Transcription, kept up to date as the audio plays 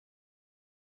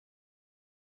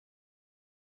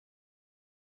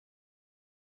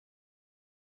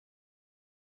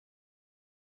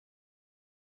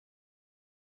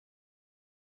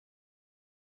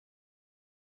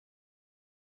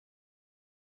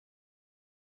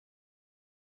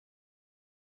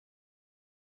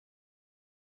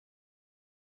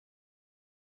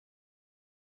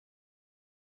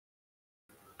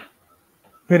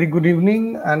Very good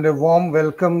evening and a warm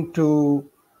welcome to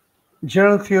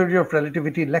General Theory of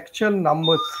Relativity lecture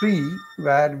number 3,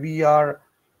 where we are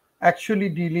actually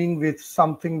dealing with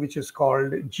something which is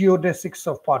called geodesics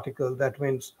of particle. That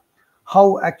means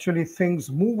how actually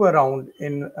things move around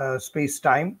in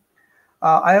space-time.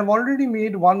 I have already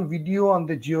made one video on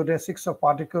the geodesics of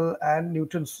particle and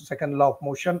Newton's second law of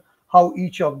motion, how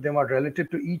each of them are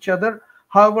related to each other.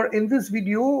 However, in this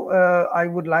video, I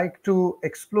would like to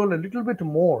explore a little bit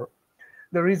more.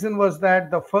 The reason was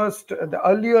that the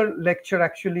earlier lecture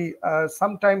actually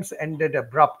sometimes ended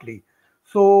abruptly.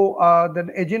 So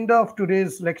the agenda of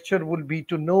today's lecture will be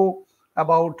to know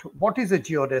about what is a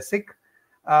geodesic,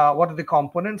 what are the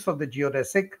components of the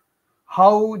geodesic,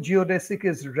 how geodesic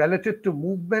is related to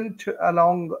movement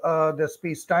along the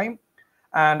space-time,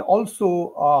 and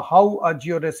also how a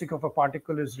geodesic of a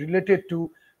particle is related to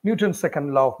Newton's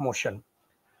second law of motion.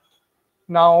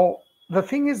 Now, the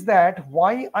thing is that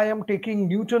why I am taking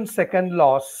Newton's second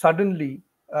law suddenly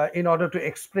in order to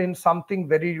explain something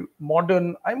very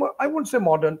modern, I wouldn't say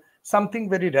modern, something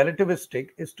very relativistic,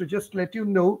 is to just let you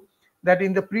know that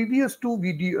in the previous two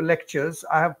video lectures,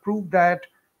 I have proved that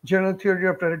general theory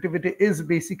of relativity is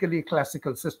basically a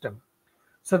classical system.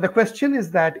 So the question is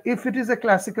that if it is a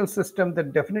classical system, then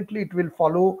definitely it will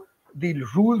follow the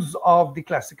rules of the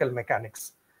classical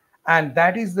mechanics. And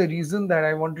that is the reason that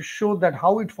I want to show that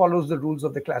how it follows the rules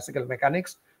of the classical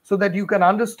mechanics, so that you can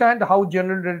understand how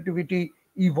general relativity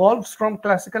evolves from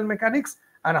classical mechanics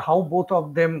and how both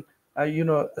of them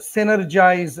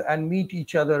synergize and meet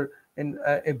each other in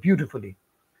beautifully.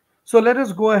 So let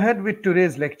us go ahead with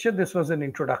today's lecture. This was an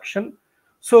introduction.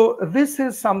 So this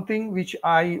is something which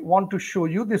I want to show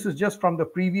you. This is just from the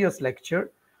previous lecture.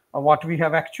 What we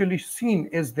have actually seen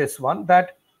is this one,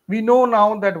 that we know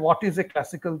now that what is a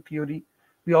classical theory.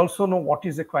 We also know what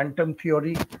is a quantum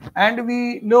theory. And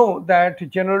we know that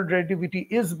general relativity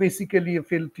is basically a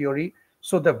field theory.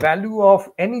 So the value of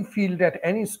any field at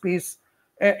any space,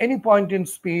 any point in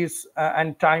space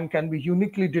and time can be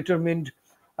uniquely determined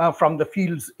from the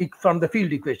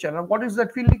field equation. And what is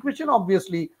that field equation?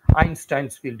 Obviously,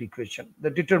 Einstein's field equation,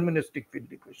 the deterministic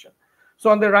field equation. So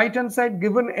on the right hand side,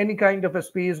 given any kind of a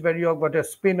space where you have got a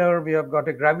spinner, we have got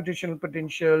a gravitational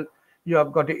potential, you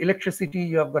have got a electricity,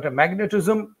 you have got a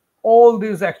magnetism, all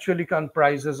these actually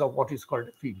comprises of what is called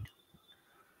a field.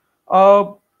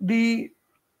 On the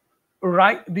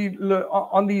right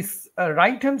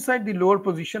hand side, the lower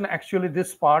position, actually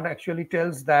this part actually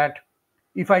tells that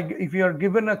if you are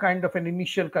given a kind of an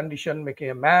initial condition, making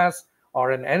a mass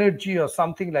or an energy or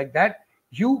something like that,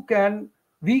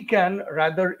 we can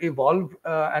rather evolve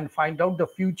and find out the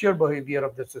future behavior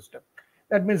of the system.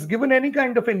 That means given any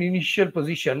kind of an initial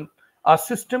position, a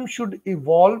system should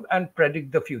evolve and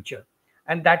predict the future.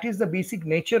 And that is the basic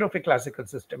nature of a classical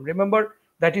system. Remember,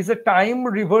 that is a time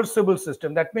reversible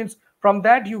system. That means from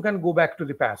that you can go back to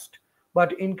the past.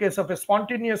 But in case of a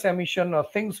spontaneous emission or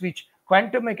things which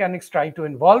quantum mechanics try to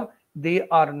involve, they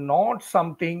are not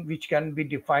something which can be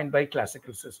defined by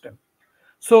classical system.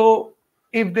 So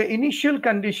if the initial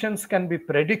conditions can be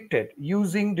predicted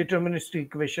using deterministic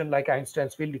equation like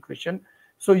Einstein's field equation,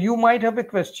 so you might have a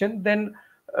question, then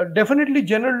definitely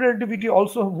general relativity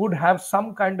also would have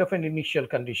some kind of an initial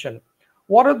condition.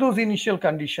 What are those initial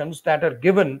conditions that are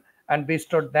given, and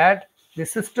based on that the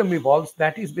system evolves?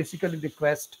 That is basically the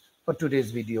quest for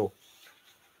today's video.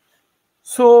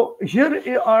 So here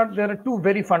there are two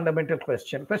very fundamental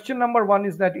questions. Question number one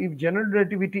is that if general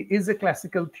relativity is a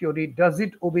classical theory, does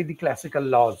it obey the classical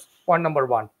laws? Point number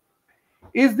one.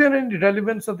 Is there any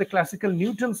relevance of the classical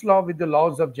Newton's law with the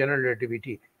laws of general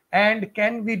relativity? And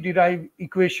can we derive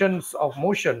equations of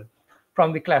motion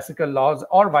from the classical laws,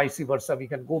 or vice versa? We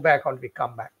can go back or we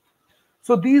come back.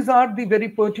 So these are the very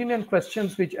pertinent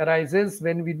questions which arises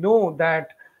when we know that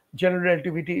general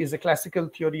relativity is a classical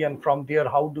theory, and from there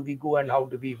how do we go and how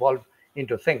do we evolve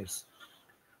into things.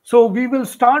 So we will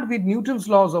start with Newton's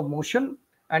laws of motion,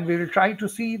 and we will try to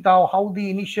see how the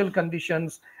initial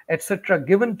conditions, etc.,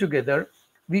 given together,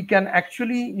 we can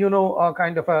actually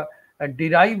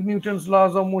derive Newton's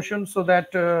laws of motion, so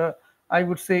that I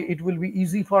would say it will be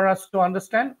easy for us to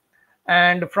understand.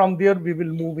 And from there we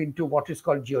will move into what is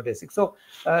called geodesics. So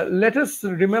let us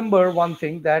remember one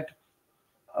thing, that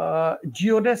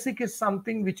geodesic is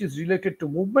something which is related to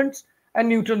movements, and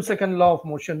Newton's second law of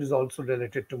motion is also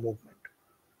related to movement.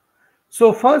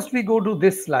 So first we go to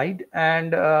this slide,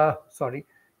 and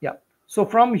so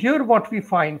from here what we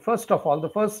find, first of all, the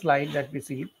first slide that we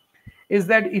see is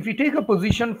that if we take a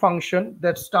position function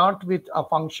that start with a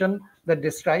function that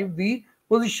describe the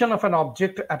position of an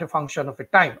object at a function of a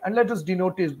time, and let us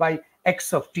denote this by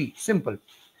x of t, simple.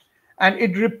 and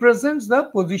it represents the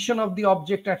position of the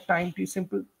object at time t.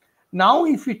 Simple. Now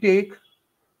if we take,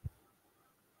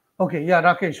 okay, yeah,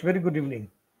 Rakesh, very good evening.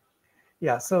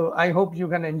 Yeah, so I hope you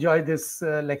can enjoy this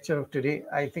lecture of today.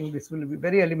 I think this will be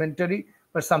very elementary,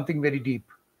 but something very deep.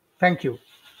 Thank you.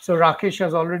 So Rakesh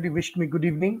has already wished me good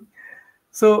evening.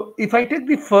 So if I take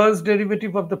the first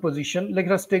derivative of the position,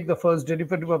 let us take the first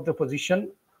derivative of the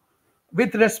position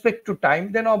with respect to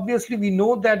time, then obviously we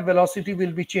know that velocity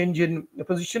will be change in the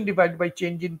position divided by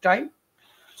change in time.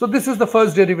 So this is the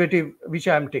first derivative which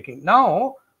I am taking.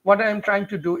 Now, what I am trying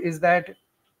to do is that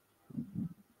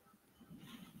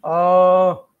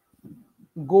Goat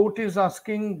is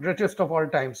asking, greatest of all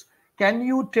times, can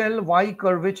you tell why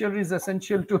curvature is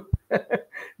essential to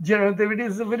general relativity?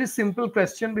 Is a very simple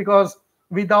question, because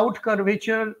without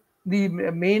curvature, the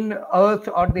main earth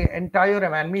or the entire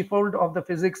manifold of the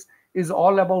physics is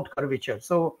all about curvature.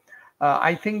 So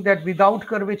I think that without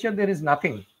curvature, there is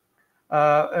nothing.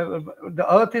 The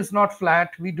earth is not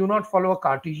flat. We do not follow a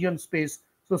Cartesian space.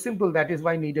 So simple, that is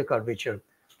why we need a curvature.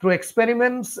 Through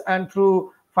experiments and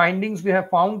through findings, we have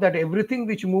found that everything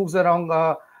which moves around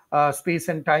space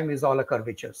and time is all a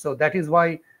curvature. So that is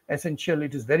why essential,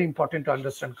 it is very important to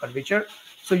understand curvature.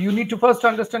 So you need to first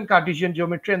understand Cartesian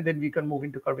geometry, and then we can move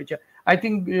into curvature. I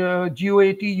think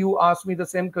GeoAT, you asked me the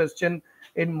same question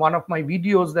in one of my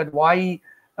videos, that why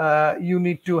you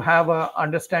need to have an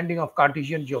understanding of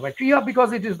Cartesian geometry. Yeah,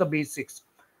 because it is the basics.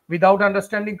 Without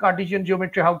understanding Cartesian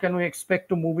geometry, how can we expect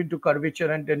to move into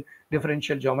curvature and then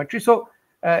differential geometry? So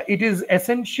it is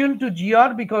essential to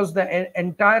GR because the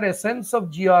entire essence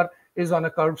of GR is on a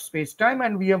curved space-time,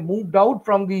 and we have moved out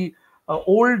from the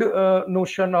old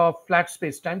notion of flat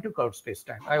space-time to curved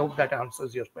space-time. I hope that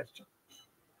answers your question.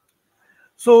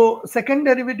 So second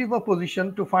derivative of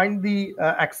position, to find the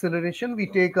acceleration, we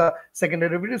take a second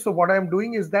derivative. So what I'm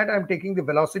doing is that I'm taking the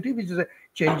velocity, which is a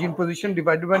change in position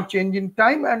divided by change in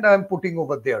time, and I'm putting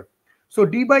over there. So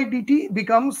d by dt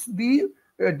becomes the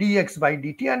dx by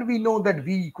dt, and we know that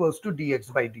v equals to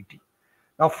dx by dt.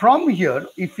 Now from here,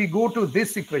 if we go to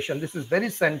this equation, this is very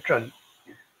central.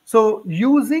 So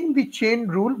using the chain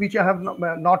rule, which I have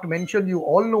not mentioned, you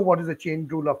all know what is the chain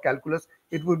rule of calculus.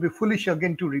 It would be foolish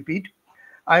again to repeat.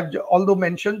 I've although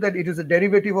mentioned that it is a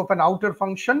derivative of an outer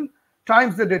function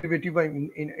times the derivative in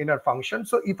inner function.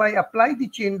 So if I apply the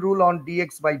chain rule on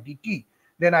dx by dt,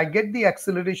 then I get the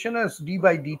acceleration as d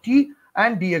by dt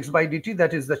and dx by dt.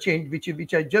 That is the change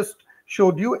which I just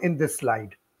showed you in this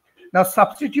slide. Now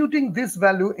substituting this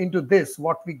value into this,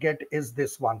 what we get is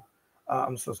this one.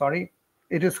 I'm so sorry.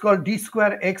 It is called d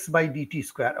square x by dt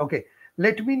square. Okay,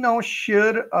 let me now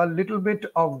share a little bit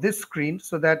of this screen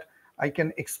so that I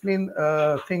can explain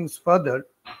things further.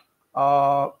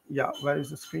 Yeah, where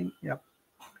is the screen? Yeah.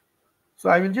 So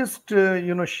I will just,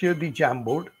 share the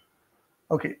Jamboard.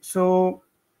 Okay, so,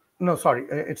 no, sorry,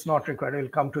 it's not required. I'll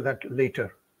come to that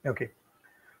later. Okay.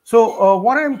 So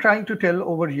what I'm trying to tell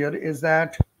over here is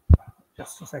that,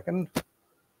 just a second.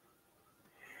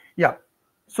 Yeah.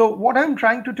 So what I'm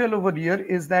trying to tell over here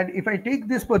is that if I take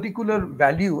this particular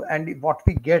value, and what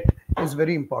we get is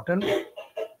very important.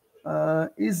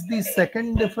 Is the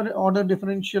second order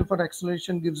differential for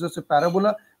acceleration gives us a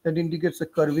parabola that indicates a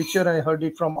curvature. I heard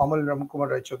it from Amal Ramkumar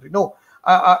Raichaudhuri. No,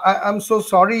 I'm so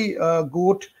sorry,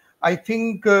 Goat. I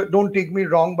think, don't take me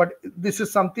wrong, but this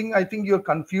is something I think you're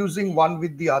confusing one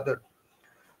with the other.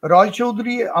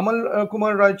 Raichaudhuri, Amal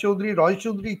Kumar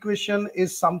Raichaudhuri equation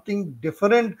is something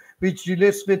different, which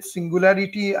relates with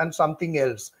singularity and something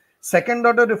else. Second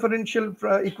order differential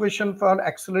equation for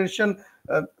acceleration,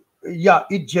 yeah,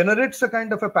 it generates a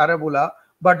kind of a parabola,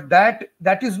 but that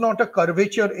is not a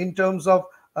curvature in terms of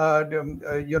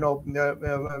general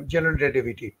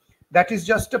relativity. That is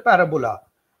just a parabola,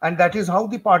 and that is how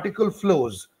the particle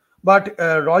flows. But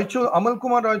Amal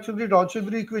Kumar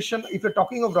Raichaudhuri equation, if you're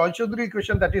talking of Raichaudhuri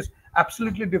equation, that is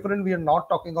absolutely different. We are not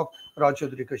talking of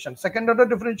Raichaudhuri equation. Second order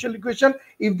differential equation,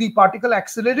 if the particle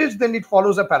accelerates, then it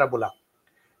follows a parabola.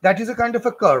 That is a kind of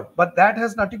a curve, but that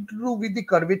has nothing to do with the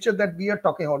curvature that we are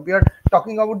talking about. We are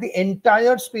talking about the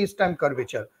entire space-time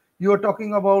curvature. You are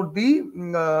talking about the,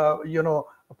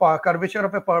 curvature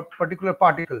of a particular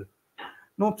particle.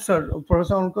 Nope, sir.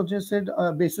 Professor Anko just said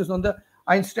basis on the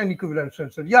Einstein equivalence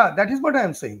principle. Yeah, that is what I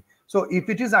am saying. So if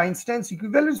it is Einstein's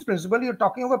equivalence principle, you're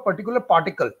talking of a particular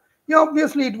particle. Yeah,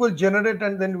 obviously it will generate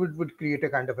and then it would create a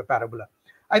kind of a parabola.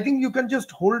 I think you can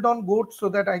just hold on, Goat, so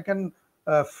that I can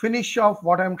finish off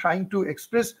what I'm trying to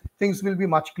express. Things will be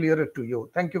much clearer to you.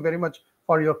 Thank you very much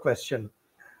for your question.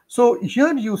 So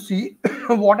here you see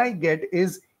what I get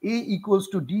is A equals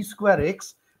to d square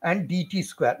x and dt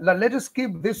square. Now let us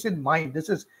keep this in mind. This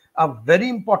is a very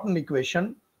important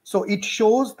equation. So it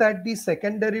shows that the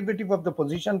second derivative of the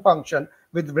position function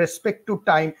with respect to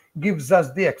time gives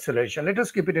us the acceleration. Let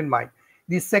us keep it in mind.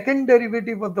 The second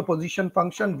derivative of the position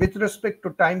function with respect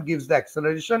to time gives the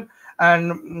acceleration,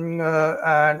 and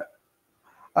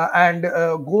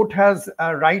Goat has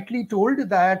rightly told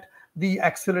that the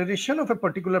acceleration of a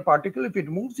particular particle, if it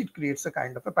moves, it creates a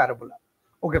kind of a parabola.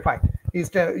 Okay, fine.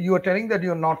 You are telling that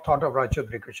you are not thought of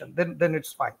Raychaudhuri equation. Then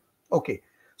it's fine. Okay.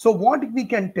 So what we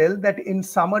can tell that in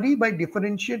summary, by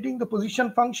differentiating the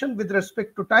position function with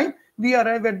respect to time, we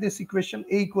arrive at this equation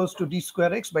A equals to d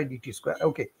square x by dt square.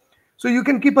 Okay. So you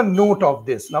can keep a note of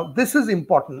this. Now, this is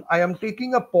important. I am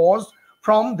taking a pause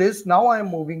from this. Now I am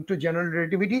moving to general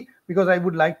relativity because I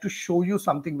would like to show you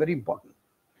something very important.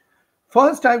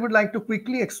 First, I would like to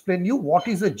quickly explain you what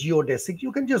is a geodesic.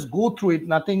 You can just go through it,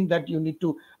 nothing that you need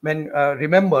to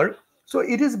remember. So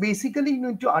it is basically, you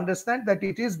need to understand that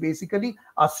it is basically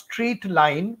a straight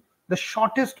line, the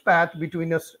shortest path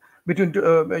between us, between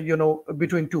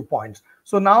two points.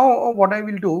 So now what I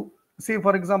will do, say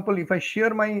for example, if I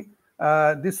share my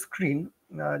this screen,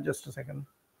 just a second.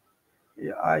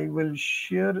 I will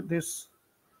share this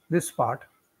part.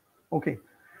 Okay.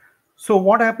 So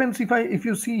what happens if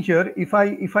you see here, if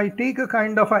I take a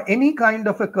kind of any kind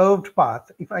of a curved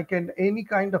path, if I can any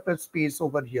kind of a space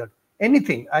over here,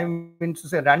 anything, I mean to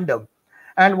say random,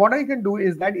 and what I can do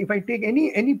is that if I take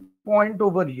any point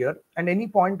over here and any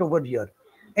point over here,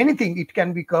 anything, it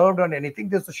can be curved on anything,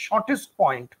 there's the shortest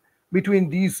point between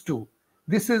these two.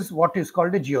 This is what is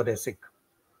called a geodesic.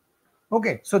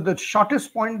 Okay, so the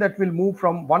shortest point that will move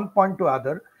from one point to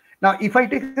other. Now, if I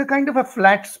take a kind of a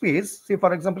flat space, say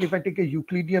for example, if I take a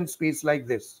Euclidean space like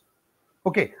this,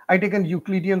 okay, I take a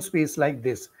Euclidean space like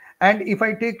this, and if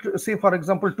I take, say for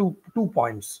example, two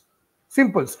points,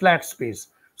 simple flat space,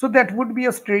 so that would be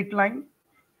a straight line.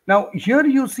 Now, here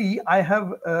you see I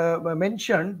have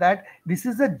mentioned that this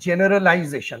is a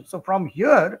generalization. So from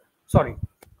here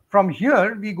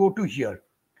we go to here.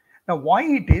 Now, why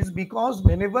it is? Because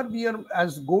whenever we are,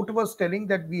 as Goat was telling,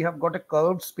 that we have got a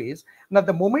curved space. Now,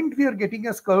 the moment we are getting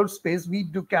a curved space, we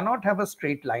cannot have a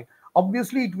straight line.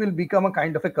 Obviously, it will become a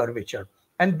kind of a curvature.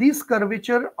 And this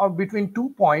curvature of between 2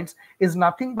 points is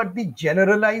nothing but the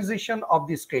generalization of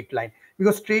the straight line.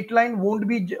 Because straight line won't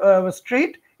be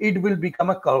straight, it will become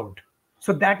a curved.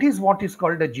 So that is what is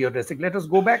called a geodesic. Let us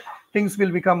go back. Things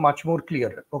will become much more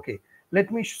clearer. Okay,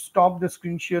 let me stop the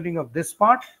screen sharing of this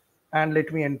part. And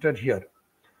let me enter here.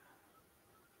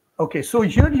 Okay, so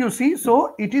here you see,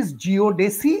 so it is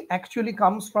geodesy, actually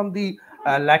comes from the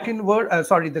Latin word,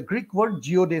 the Greek word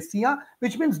geodesia,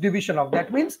 which means division of.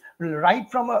 That means right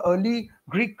from early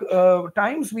Greek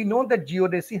times, we know that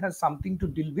geodesy has something to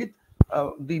deal with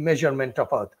the measurement of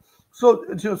Earth.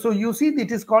 So you see,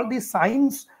 it is called the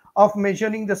science of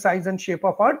measuring the size and shape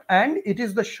of Earth, and it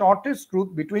is the shortest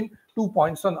route between 2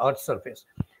 points on Earth's surface.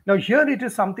 Now, here it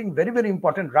is something very, very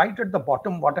important right at the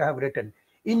bottom, what I have written.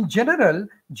 In general,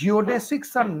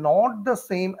 geodesics are not the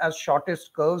same as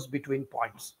shortest curves between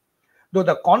points. Though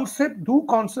two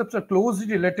concepts are closely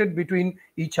related between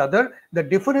each other, the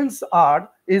difference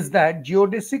is that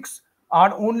geodesics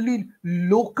are only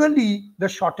locally the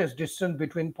shortest distance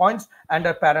between points and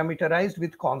are parameterized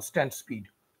with constant speed.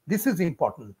 This is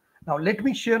important. Now, let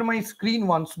me share my screen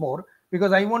once more,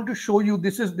 because I want to show you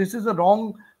this is a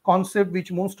wrong concept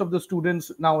which most of the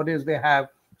students nowadays they have.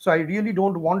 So I really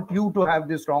don't want you to have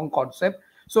this wrong concept.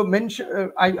 So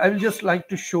I will just like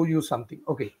to show you something.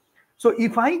 Okay, so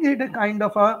if I get a kind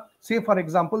of a, say for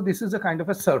example, this is a kind of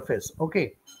a surface.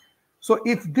 Okay, so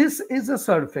if this is a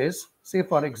surface, say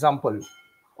for example,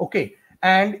 okay,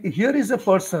 and here is a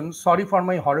person, sorry for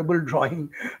my horrible drawing.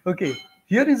 Okay,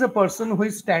 here is a person who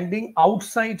is standing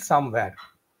outside somewhere.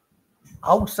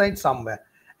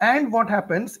 And what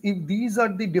happens if these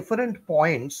are the different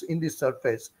points in the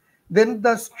surface? Then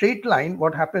the straight line,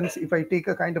 what happens if I take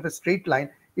a kind of a straight line,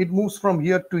 it moves from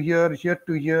here to here, here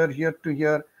to here, here to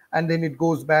here, and then it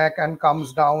goes back and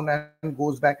comes down and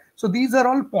goes back. So these are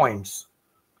all points.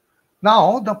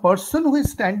 Now, the person who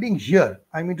is standing here,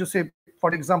 I mean to say,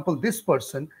 for example, this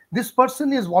person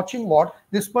is watching what?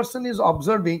 This person is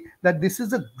observing that this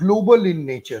is a global in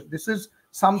nature. This is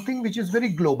something which is very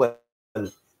global.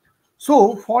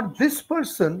 So for this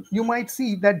person, you might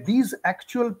see that these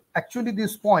actually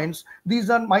these points, these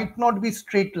might not be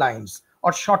straight lines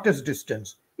or shortest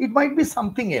distance. It might be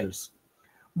something else.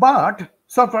 But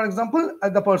so for example,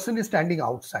 the person is standing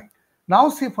outside. Now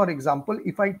say for example,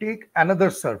 if I take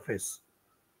another surface,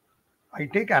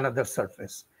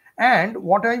 and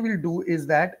what I will do is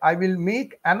that I will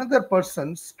make another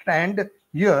person stand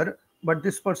here, but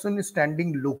this person is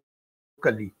standing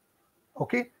locally.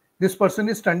 Okay, This person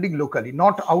is standing locally,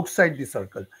 not outside the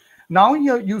circle. Now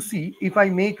here you see, if I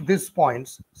make these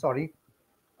points, sorry,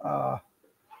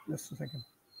 just a second.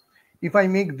 If I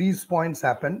make these points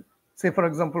happen, say for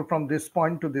example, from this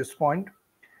point to this point,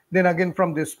 then again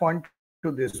from this point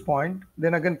to this point,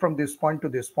 then again from this point to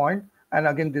this point, and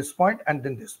again this point, and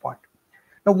then this point.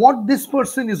 Now, what this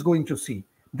person is going to see?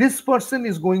 This person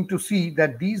is going to see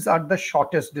that these are the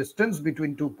shortest distance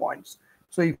between 2 points.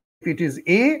 So if it is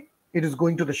A, it is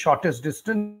going to the shortest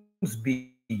distance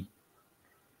B.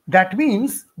 That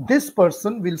means this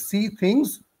person will see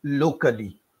things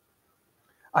locally.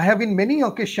 I have in many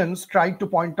occasions tried to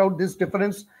point out this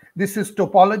difference. This is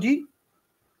topology.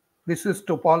 This is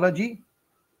topology.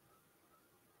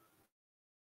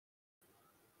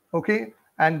 Okay,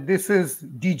 and this is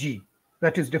DG,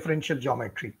 that is differential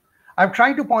geometry. I've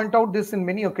tried to point out this in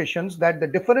many occasions, that the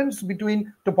difference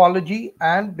between topology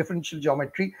and differential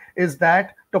geometry is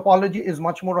that topology is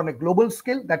much more on a global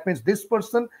scale. That means this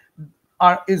person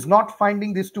is not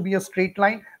finding this to be a straight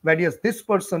line, whereas this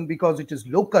person, because it is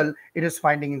local, it is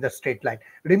finding in the straight line.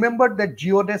 Remember that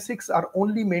geodesics are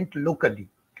only meant locally.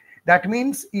 That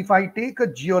means if I take a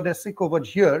geodesic over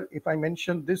here, if I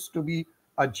mention this to be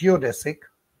a geodesic,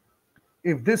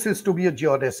 if this is to be a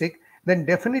geodesic, then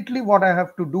definitely what I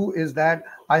have to do is that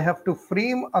I have to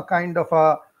frame a kind of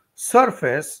a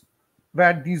surface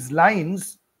where these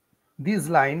lines,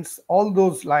 all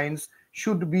those lines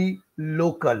should be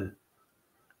local,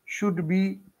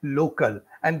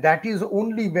 and that is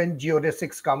only when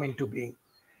geodesics come into being.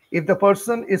 If the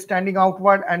person is standing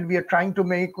outward and we are trying to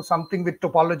make something with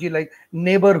topology like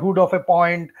neighborhood of a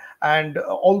point and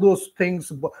all those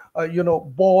things,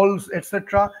 balls,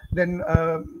 etc., then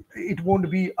it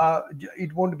won't be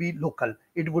local,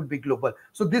 it would be global.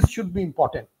 So this should be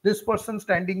important. This person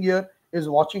standing here is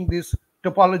watching this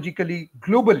topologically,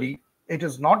 globally. It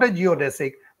is not a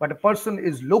geodesic, but a person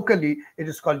is locally, it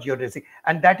is called geodesic.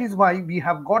 And that is why we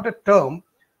have got a term.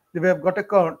 We have got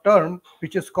a term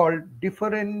which is called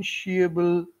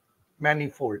differentiable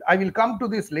manifold. I will come to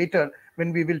this later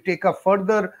when we will take up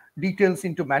further details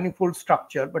into manifold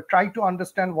structure, but try to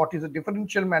understand what is a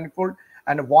differential manifold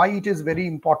and why it is very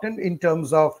important in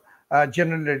terms of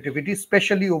general relativity,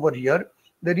 especially over here.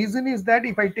 The reason is that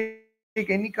if I take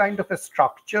any kind of a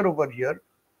structure over here,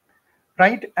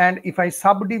 right, and if I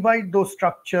subdivide those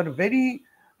structure very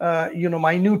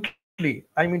minutely,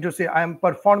 I mean to say I am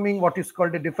performing what is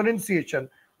called a differentiation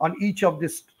on each of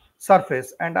this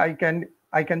surface, and I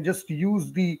can just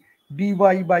use the dy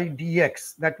by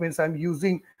dx. That means I'm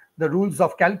using the rules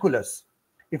of calculus.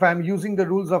 If I'm using the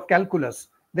rules of calculus,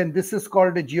 then this is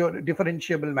called a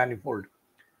differentiable manifold.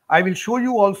 I will show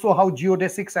you also how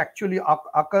geodesics actually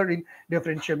occur in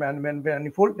differential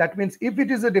manifold. That means if it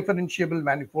is a differentiable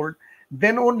manifold,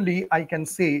 then only I can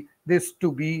say this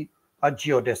to be a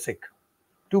geodesic.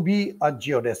 To be a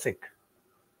geodesic.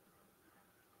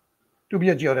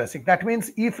 That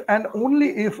means if and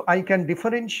only if I can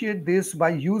differentiate this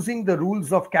by using the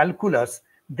rules of calculus,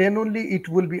 then only it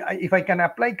will be, if I can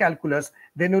apply calculus,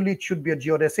 then only it should be a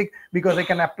geodesic, because I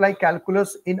can apply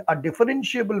calculus in a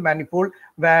differentiable manifold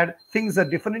where things are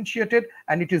differentiated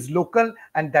and it is local,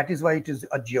 and that is why it is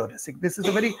a geodesic. This is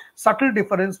a very subtle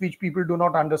difference which people do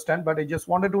not understand, but I just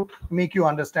wanted to make you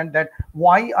understand that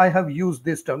why I have used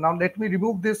this term. Now let me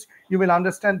remove this. You will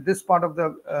understand this part of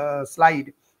the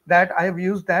slide, that I have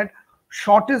used that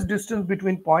shortest distance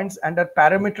between points and are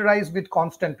parameterized with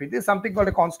constant speed. There is something called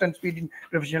a constant speed in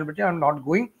differential geometry. I'm not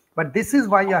going, but this is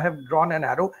why I have drawn an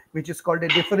arrow which is called a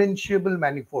differentiable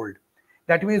manifold.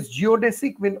 That means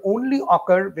geodesic will only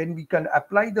occur when we can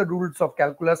apply the rules of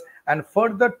calculus and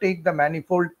further take the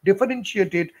manifold,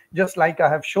 differentiate it just like I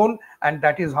have shown, and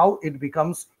that is how it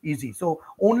becomes easy. So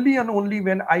only and only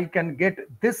when I can get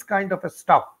this kind of a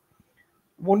stuff,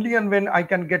 only and when I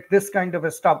can get this kind of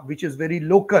a stuff which is very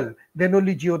local, then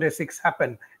only geodesics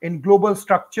happen. In global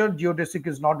structure, geodesic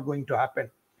is not going to happen.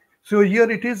 So here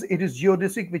it is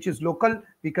geodesic which is local.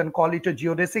 We can call it a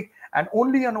geodesic, and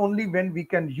only when we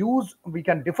can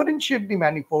differentiate the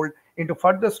manifold into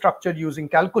further structure using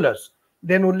calculus,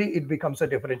 then only it becomes a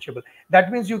differentiable.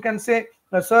 That means you can say,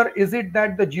 sir, is it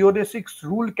that the geodesics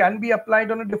rule can be applied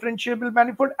on a differentiable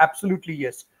manifold? Absolutely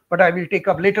yes. But I will take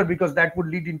up later because that would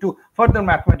lead into further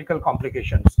mathematical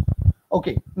complications.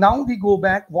 Okay, now we go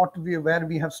back where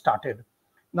we have started.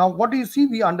 Now, what do you see?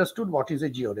 We understood what is a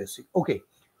geodesic. Okay,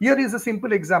 here is a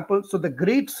simple example. So the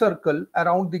great circle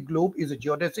around the globe is a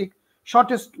geodesic.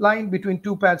 Shortest line between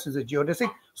two paths is a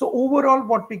geodesic. So overall,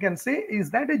 what we can say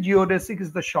is that a geodesic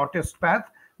is the shortest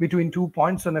path between 2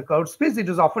 points on a curved space. It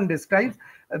is often described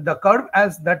the curve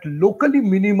as that locally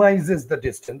minimizes the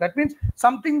distance. That means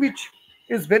something which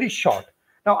is very short.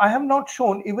 Now, I have not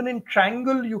shown even in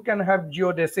triangle you can have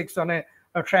geodesics on a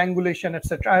triangulation,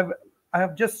 etc. I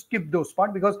have just skipped those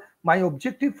parts because my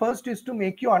objective first is to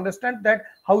make you understand that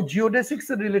how geodesics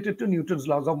are related to Newton's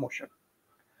laws of motion.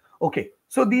 Okay,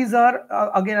 so these are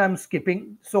again I'm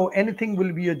skipping. So anything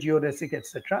will be a geodesic,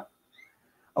 etc.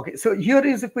 Okay, so here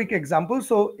is a quick example.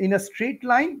 So in a straight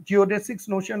line, geodesics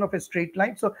notion of a straight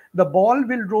line. So the ball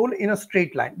will roll in a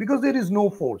straight line because there is no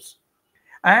force.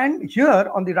 And here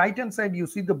on the right hand side, you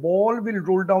see the ball will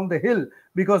roll down the hill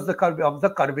because the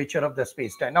curvature of the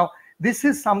space-time. Now, this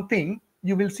is something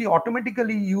you will see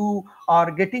automatically you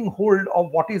are getting hold of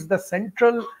what is the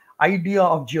central idea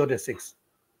of geodesics.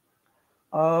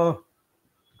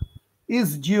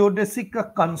 Is geodesic a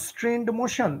constrained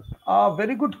motion?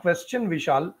 Very good question,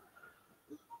 Vishal.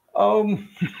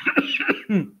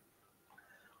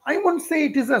 I won't say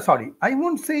it is I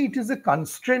won't say it is a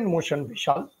constrained motion,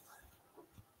 Vishal.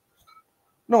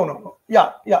 No.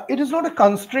 Yeah. It is not a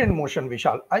constrained motion,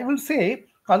 Vishal. I will say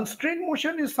constrained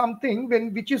motion is something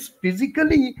which is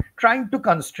physically trying to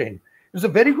constrain. It's a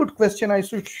very good question. I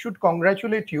should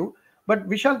congratulate you. But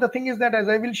Vishal, the thing is that as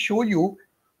I will show you,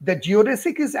 the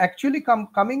geodesic is actually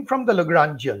coming from the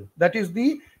Lagrangian. That is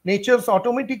the nature's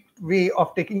automatic way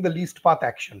of taking the least path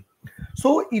action.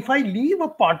 So if I leave the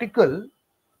particle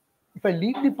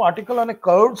on a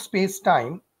curved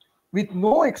space-time with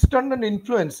no external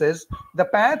influences, the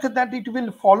path that it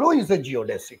will follow is a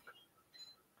geodesic.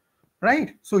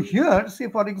 Right? So here, say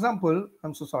for example,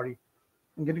 I'm so sorry,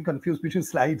 I'm getting confused between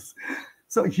slides.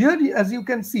 So here, as you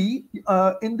can see,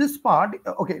 in this part,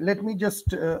 okay, let me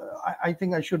just, I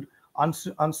think I should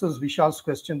answer Vishal's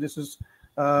question. This is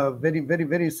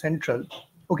very central.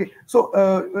 Okay, so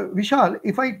Vishal,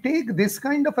 if I take this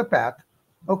kind of a path,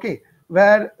 okay,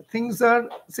 where things are,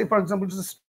 say for example, it's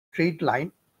a straight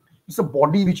line, it's a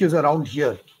body which is around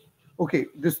here, okay,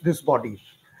 this body.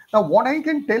 Now, what I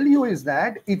can tell you is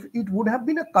that if it would have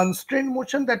been a constrained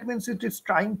motion, that means it is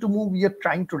trying to move, we are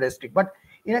trying to restrict. But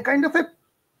in a kind of a,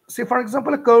 say for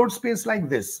example, a curved space like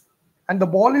this, and the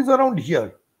ball is around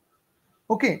here,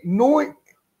 okay, no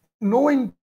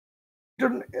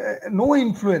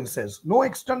influences, no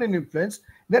external influence,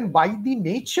 then by the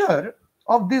nature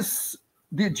of the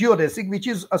geodesic, which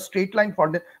is a straight line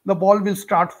for the ball will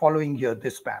start following here,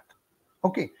 this path.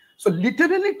 Okay, so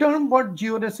literally term what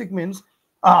geodesic means,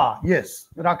 yes,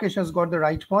 Rakesh has got the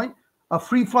right point. A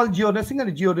free fall geodesic and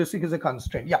a geodesic is a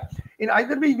constraint. Yeah, in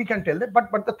either way we can tell that,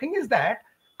 but the thing is that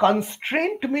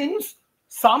constraint means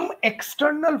some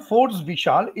external force,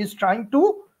 Vishal, is trying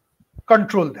to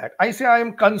control that. I say I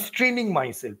am constraining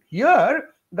myself.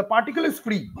 Here, the particle is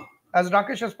free, as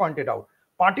Rakesh has pointed out.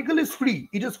 Particle is free.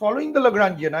 It is following the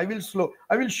Lagrangian. I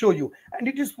will show you. And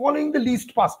it is following the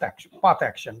least path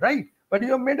action, right? But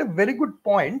you have made a very good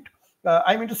point.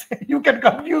 I mean to say, you can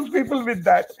confuse people with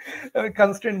that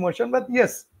constraint motion. But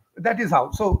yes, that is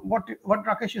how. So what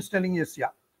Rakesh is telling is, yeah.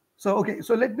 So, okay,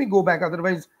 so let me go back.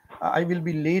 Otherwise, I will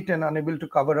be late and unable to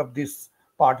cover up this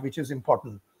part, which is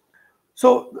important.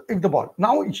 So if the ball,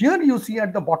 now here you see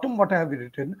at the bottom what I have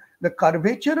written, the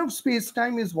curvature of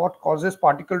space-time is what causes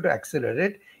particle to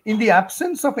accelerate. In the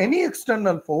absence of any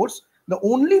external force, the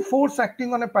only force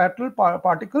acting on a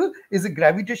particle is a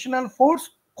gravitational force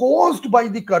caused by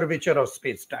the curvature of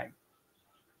space-time.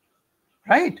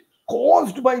 Right?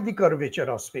 Caused by the curvature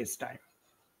of space-time.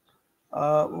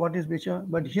 What is Becha?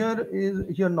 But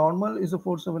here normal is a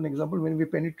force of an example. When we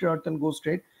penetrate Earth and go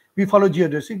straight, we follow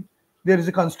geodesic. There is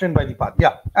a constraint by the path.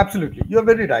 Yeah, absolutely. You're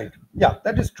very right. Yeah,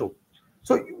 that is true.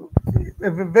 So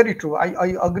very true.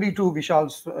 I agree to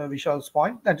Vishal's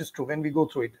point. That is true when we go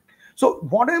through it. So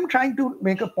what I'm trying to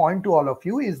make a point to all of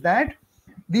you is that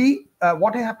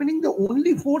what is happening, the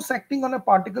only force acting on a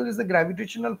particle is the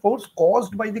gravitational force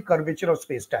caused by the curvature of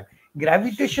space-time.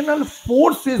 Gravitational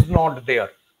force is not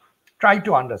there. Try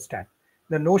to understand.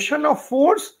 The notion of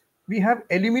force we have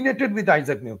eliminated with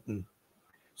Isaac Newton.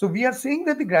 So we are saying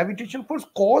that the gravitational force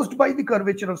caused by the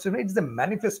curvature of space is the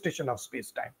manifestation of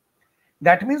space-time.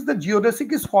 That means the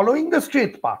geodesic is following the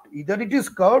straight path. Either it is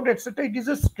curved, etc. It is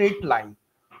a straight line.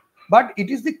 But it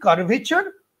is the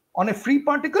curvature on a free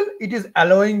particle. It is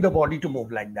allowing the body to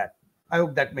move like that. I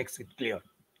hope that makes it clear.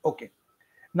 Okay.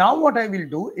 Now what I will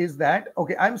do is that,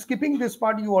 okay, I'm skipping this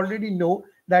part. You already know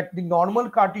that the normal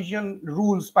Cartesian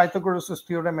rules, Pythagoras'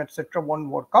 theorem, etc. won't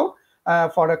work out.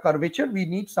 For a curvature, we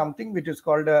need something which is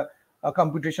called a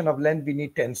computation of length. We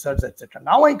need tensors, etc.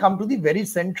 Now I come to the very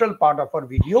central part of our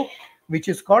video, which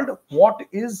is called what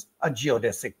is a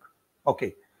geodesic.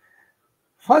 Okay.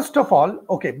 First of all,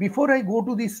 okay, before I go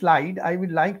to the slide, I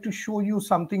would like to show you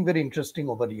something very interesting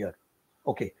over here.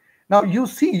 Okay. Now you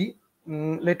see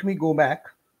Let me go back.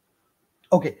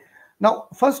 Okay. Now,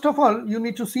 first of all, you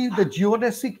need to see the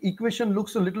geodesic equation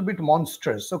looks a little bit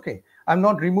monstrous. Okay. I'm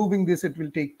not removing this. It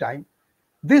will take time.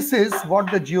 This is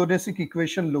what the geodesic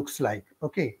equation looks like.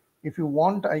 Okay. If you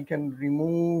want, I can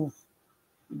remove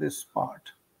this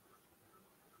part.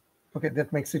 Okay.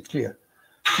 That makes it clear.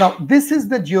 Now, this is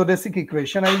the geodesic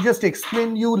equation. I'll just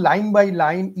explain you line by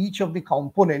line each of the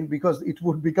component because it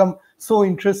would become so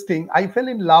interesting. I fell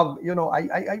in love.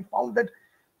 I found that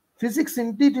physics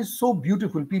indeed is so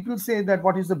beautiful. People say that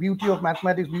what is the beauty of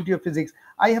mathematics, beauty of physics.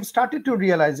 I have started to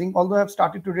realizing, although I've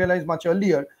started to realize much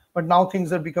earlier, but now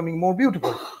things are becoming more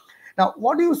beautiful. Now,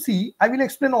 what do you see? I will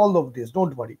explain all of this.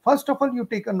 Don't worry. First of all, you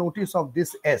take a notice of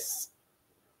this S.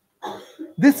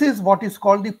 This is what is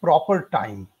called the proper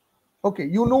time. Okay,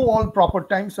 you know all proper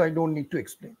time, so I don't need to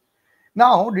explain.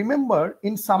 Now, remember,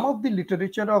 in some of the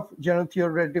literature of general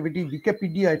theory relativity,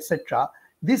 Wikipedia, etc.,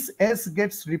 this S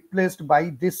gets replaced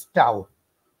by this tau.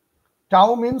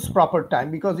 Tau means proper time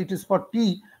because it is for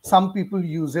T, some people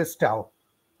uses tau.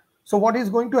 So what is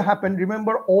going to happen?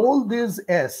 Remember, all these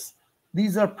S,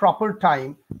 these are proper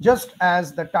time, just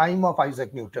as the time of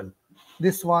Isaac Newton.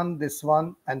 This one,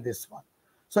 and this one.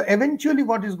 So eventually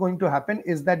what is going to happen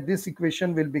is that this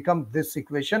equation will become this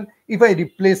equation if I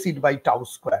replace it by tau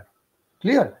square.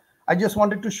 Clear? I just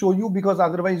wanted to show you because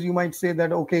otherwise you might say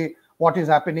that, okay, what is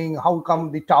happening? How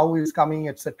come the tau is coming,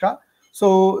 etc.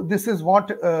 So this is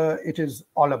what it is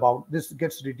all about. This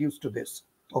gets reduced to this.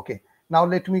 Okay. Now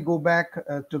let me go back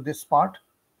to this part.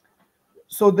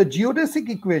 So the geodesic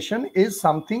equation is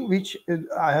something which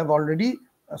I have already,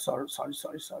 sorry.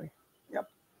 Yep.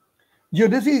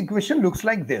 Geodesic equation looks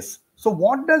like this. So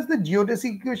what does the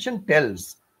geodesic equation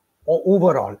tells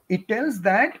overall? It tells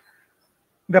that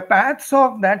the paths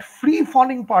of that free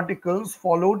falling particles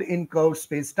followed in curved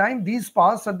space-time, these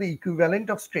paths are the equivalent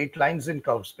of straight lines in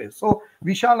curved space. So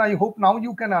Vishal, I hope now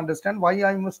you can understand why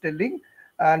I was telling,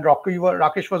 and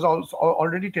Rakesh was also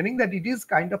already telling that it is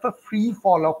kind of a free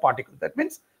fall of particles. That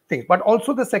means things, but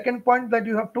also the second point that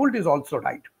you have told is also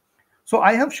right. So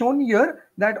I have shown here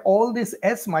that all this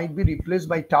S might be replaced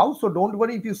by tau. So don't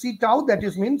worry, if you see tau, that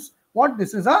is means what?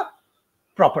 This is a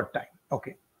proper time.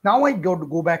 Okay. Now I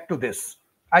go back to this.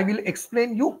 I will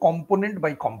explain you component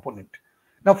by component.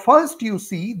 Now first you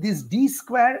see this d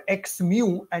square x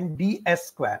mu and ds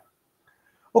square.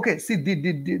 Okay, see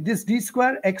this d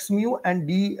square x mu and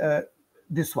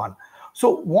this one.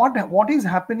 So what is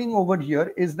happening over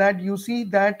here is that you see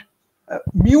that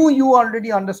mu you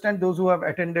already understand, those who have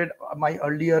attended my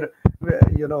earlier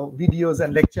videos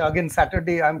and lecture. Again,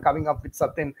 Saturday I'm coming up with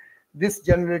something, this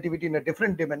general relativity in a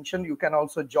different dimension. You can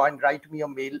also join, write me a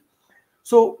mail.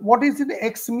 So what is it?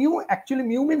 X mu? Actually,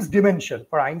 mu means dimension.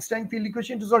 For Einstein field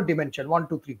equation, it is all dimension 1,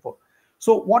 2, 3, 4.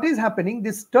 So what is happening?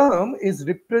 This term is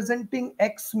representing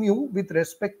x mu with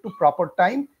respect to proper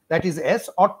time, that is S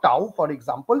or tau, for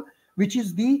example, which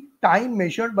is the time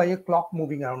measured by a clock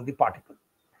moving around the particle.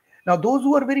 Now, those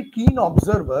who are very keen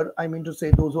observer, I mean to say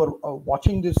those who are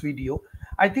watching this video,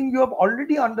 I think you have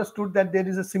already understood that there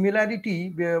is a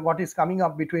similarity where what is coming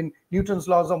up between Newton's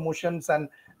laws of motions and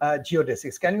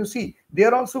geodesics. Can you see?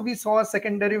 There also we saw a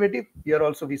second derivative. Here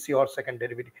also we see our second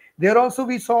derivative. There also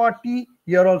we saw a t.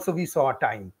 Here also we saw a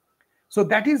time. So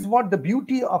that is what the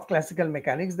beauty of classical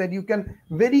mechanics, that you can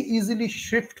very easily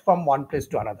shift from one place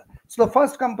to another. So the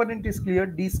first component is clear,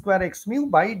 d square x mu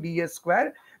by ds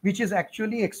square, which is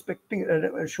actually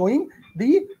showing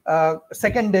the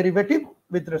second derivative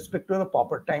with respect to the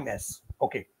proper time s.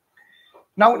 Okay.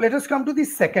 Now let us come to the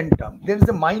second term. There is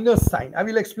a minus sign. I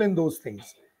will explain those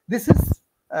things. This is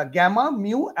gamma,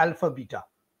 mu, alpha, beta.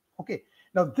 Okay.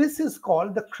 Now this is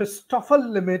called the Christoffel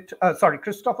limit.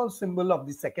 Christoffel symbol of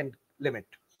the second limit.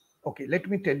 Okay. Let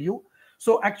me tell you.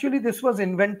 So actually this was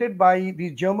invented by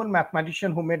the German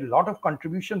mathematician who made a lot of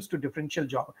contributions to differential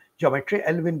geometry,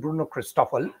 Elwin Bruno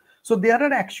Christoffel. So there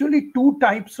are actually two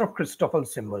types of Christoffel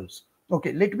symbols.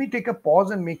 Okay, let me take a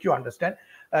pause and make you understand.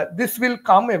 This will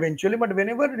come eventually, but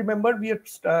whenever, remember, we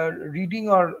are reading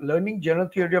or learning general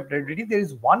theory of relativity, there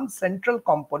is one central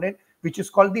component which is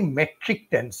called the metric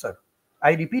tensor.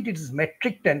 I repeat, it is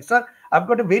metric tensor. I've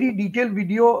got a very detailed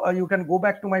video. You can go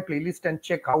back to my playlist and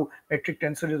check how metric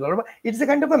tensor is all about. It's a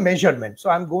kind of a measurement. So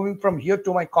I'm going from here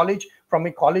to my college, from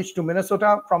my college to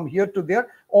Minnesota, from here to there,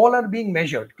 all are being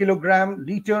measured, kilogram,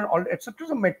 liter, all, etc.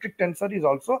 So metric tensor is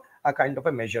also a kind of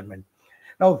a measurement.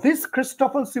 Now, this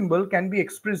Christoffel symbol can be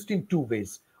expressed in two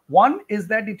ways. One is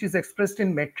that it is expressed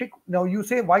in metric. Now, you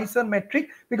say, why sir metric?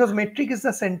 Because metric is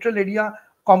the central area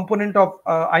component of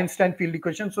Einstein field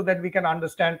equation, so that we can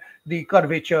understand the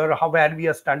curvature, where we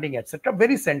are standing, etc.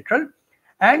 Very central.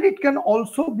 and it can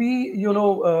also be,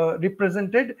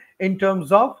 represented in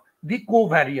terms of the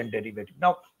covariant derivative.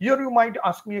 Now, here you might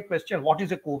ask me a question, what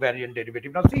is a covariant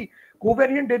derivative? Now, see,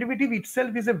 covariant derivative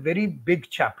itself is a very big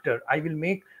chapter. I will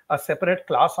make a separate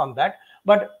class on that.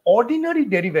 But ordinary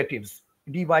derivatives,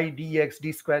 dy, dx,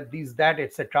 d square, these, that,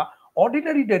 etc.,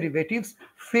 ordinary derivatives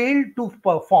fail to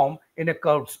perform in a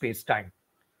curved space-time.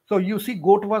 So you see,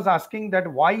 Goat was asking that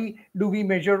why do we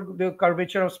measure the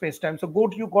curvature of space-time? So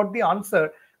Goat, you got the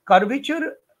answer.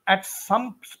 Curvature at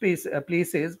some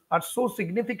places are so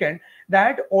significant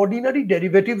that ordinary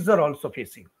derivatives are also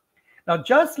facing. Now,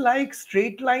 just like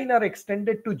straight line are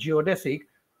extended to geodesic,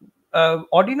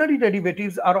 ordinary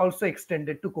derivatives are also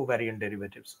extended to covariant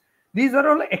derivatives. These are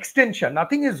all extension.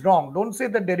 Nothing is wrong. Don't say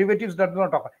that derivatives does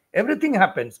not occur. Everything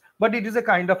happens, but it is a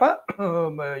kind of a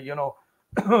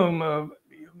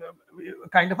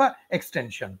kind of a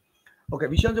extension. Okay,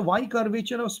 Vishal, why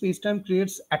curvature of space-time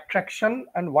creates attraction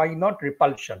and why not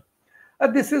repulsion?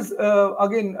 This is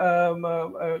again,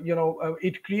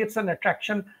 it creates an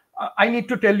attraction. I need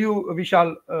to tell you,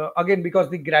 Vishal, again, because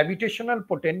the gravitational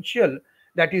potential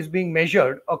that is being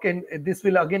measured, okay, this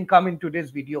will again come in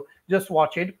today's video. Just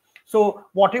watch it. So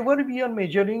whatever we are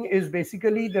measuring is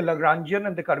basically the Lagrangian,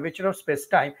 and the curvature of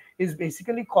space-time is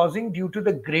basically causing due to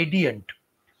the gradient.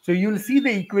 So you'll see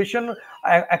the equation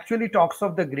actually talks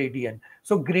of the gradient.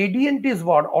 So gradient is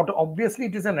what? Obviously,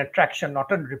 it is an attraction,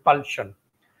 not a repulsion.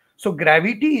 So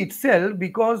gravity itself,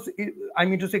 because I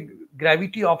mean to say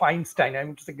gravity of Einstein, I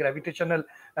mean to say gravitational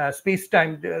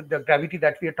space-time, the gravity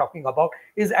that we are talking about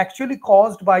is actually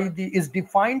caused by is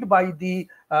defined by the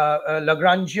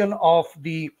Lagrangian of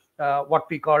the what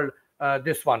we call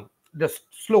this one, the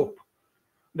slope.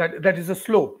 That is a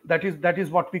slope. That is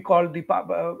what we call the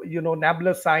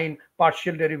Nabla sign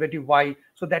partial derivative y.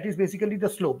 So that is basically the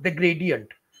slope, the gradient.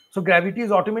 So gravity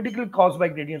is automatically caused by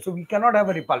gradient. So we cannot have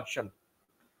a repulsion.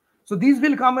 So these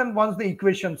will come and once the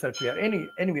equations are clear.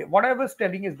 Anyway, what I was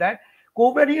telling is that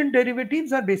covariant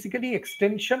derivatives are basically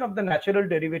extension of the natural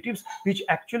derivatives, which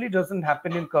actually doesn't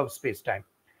happen in curved space-time.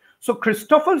 So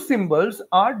Christoffel symbols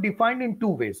are defined in two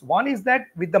ways. One is that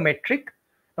with the metric.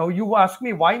 Now you ask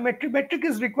me why metric? Metric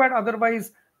is required,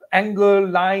 otherwise angle,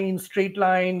 lines, straight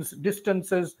lines,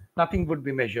 distances, nothing would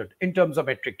be measured in terms of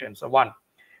metric tensor. One.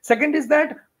 Second is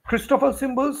that Christoffel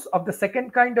symbols of the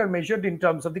second kind are measured in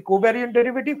terms of the covariant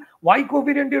derivative. Why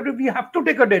covariant derivative? We have to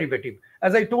take a derivative.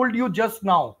 As I told you just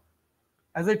now.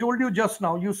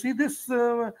 You see this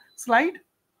slide?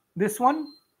 This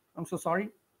one? I'm so sorry.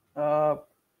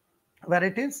 Where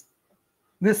it is?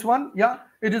 This one? Yeah,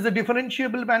 it is a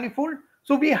differentiable manifold.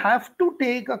 So we have to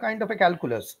take a kind of a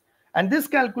calculus. And this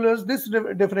calculus, this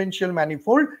differential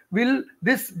manifold will,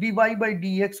 this dy by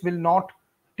dx will not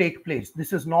take place.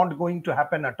 This is not going to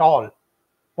happen at all.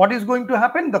 What is going to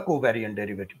happen? The covariant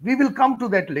derivative. We will come to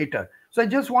that later. So I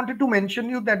just wanted to mention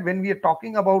you that when we are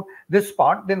talking about this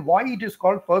part, then why it is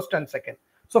called first and second.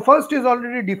 So first is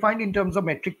already defined in terms of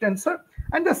metric tensor,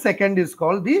 and the second is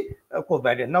called the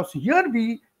covariant. Now so here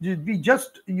we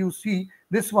just, you see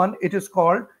this one, it is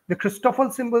called the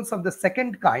Christoffel symbols of the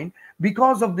second kind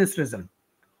because of this reason.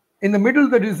 In the middle,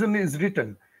 the reason is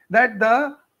written that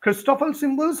the Christoffel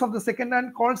symbols of the second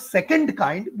kind called second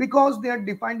kind because they are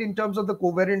defined in terms of the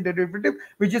covariant derivative,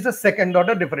 which is a second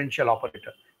order differential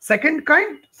operator. Second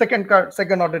kind, second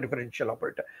order differential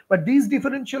operator. But these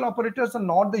differential operators are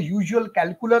not the usual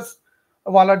calculus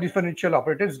wala differential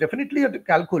operator. It's definitely a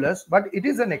calculus, but it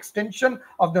is an extension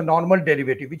of the normal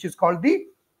derivative, which is called the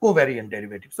covariant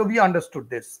derivative. So we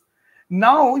understood this.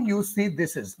 Now you see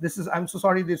this is, I'm so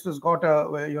sorry, this has got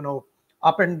a,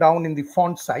 up and down in the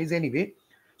font size anyway.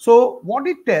 So what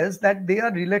it tells that they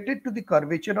are related to the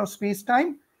curvature of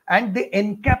space-time and they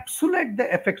encapsulate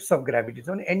the effects of gravity.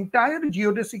 So an entire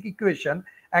geodesic equation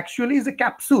actually is a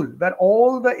capsule where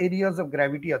all the areas of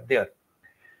gravity are there.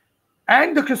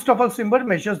 And the Christoffel symbol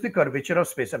measures the curvature of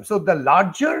space-time. So the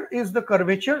larger is the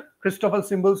curvature, Christoffel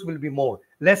symbols will be more.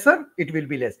 Lesser, it will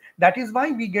be less. That is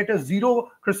why we get a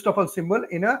zero Christoffel symbol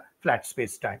in a flat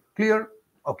space-time. Clear?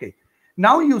 Okay.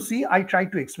 Now you see, I try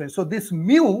to explain. So this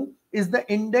mu is the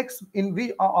index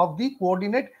in of the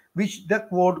coordinate which the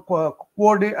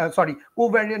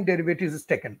covariant derivative is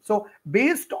taken. So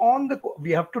based on the,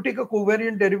 we have to take a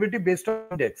covariant derivative based on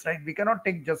index, right? We cannot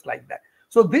take just like that.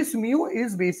 So this mu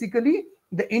is basically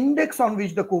the index on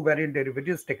which the covariant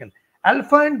derivative is taken.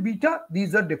 Alpha and beta,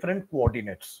 these are different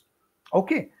coordinates.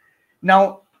 Okay.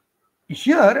 Now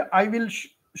here I will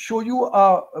show you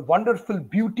a wonderful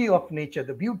beauty of nature,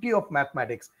 the beauty of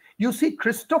mathematics. You see,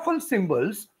 Christoffel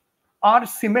symbols are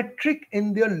symmetric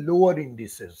in their lower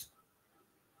indices.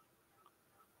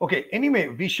 Okay, anyway,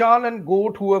 Vishal and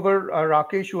Goat, whoever,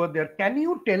 Rakesh, who are there, can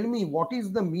you tell me what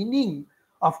is the meaning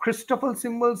of Christoffel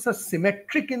symbols as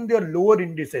symmetric in their lower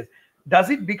indices? Does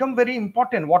it become very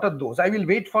important? What are those? I will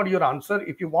wait for your answer.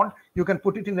 If you want, you can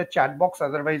put it in the chat box.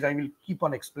 Otherwise, I will keep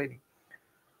on explaining.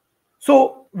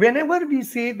 So whenever we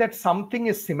say that something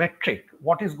is symmetric,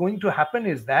 what is going to happen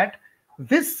is that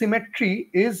this symmetry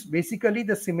is basically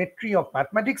the symmetry of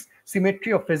mathematics,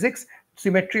 symmetry of physics,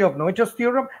 symmetry of Neuton's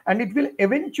theorem, and it will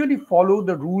eventually follow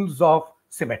the rules of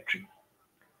symmetry.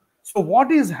 So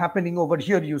what is happening over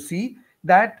here, you see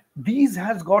that these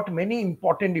has got many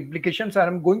important implications, and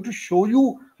I'm going to show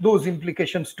you those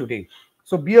implications today.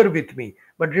 So bear with me.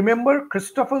 But remember,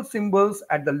 Christoffel symbols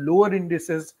at the lower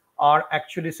indices are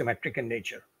actually symmetric in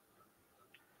nature.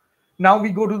 Now we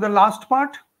go to the last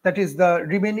part, that is the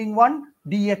remaining one,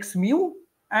 dx mu,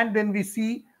 and then we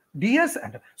see ds.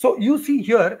 And so you see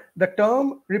here, the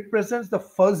term represents the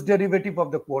first derivative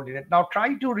of the coordinate. Now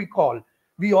try to recall,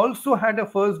 we also had a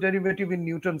first derivative in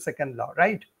Newton's second law,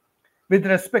 right? With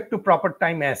respect to proper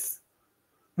time s,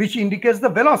 which indicates the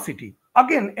velocity.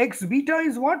 Again, x beta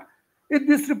is what?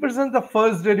 This represents the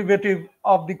first derivative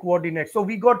of the coordinates. So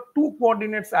we got two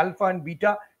coordinates, alpha and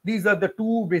beta. These are the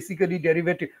two basically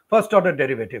derivative, first order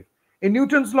derivative. In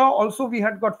Newton's law also we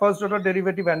had got first order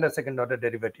derivative and a second order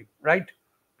derivative, right?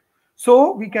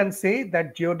 So we can say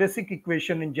that geodesic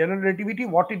equation in general relativity,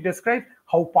 what it describes,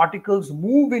 how particles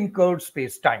move in curved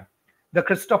space-time. The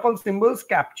Christoffel symbols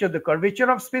capture the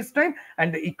curvature of space-time,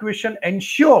 and the equation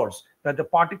ensures that the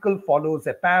particle follows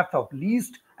a path of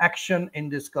least action in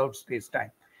this curved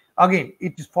space-time. Again,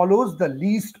 it follows the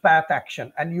least path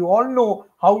action, and you all know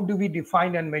how do we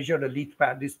define and measure the least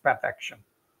path action.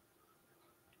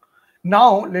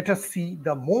 Now let us see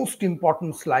the most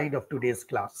important slide of today's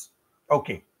class.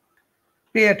 Okay,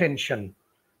 pay attention.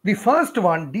 The first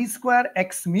one, d square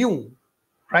x mu,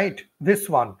 right? This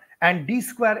one, and d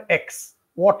square x,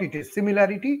 what it is,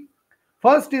 similarity.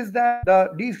 First is that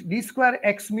the d square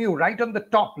x mu, right on the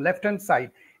top left hand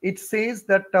side, it says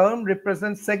the term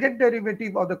represents second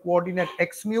derivative of the coordinate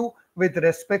x mu with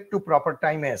respect to proper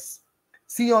time s.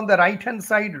 See on the right hand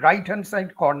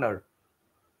side corner,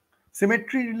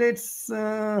 symmetry relates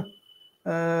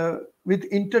with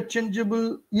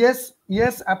interchangeable. Yes,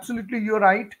 absolutely, you're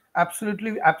right.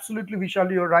 Absolutely,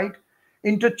 Vishal, you're right.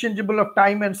 Interchangeable of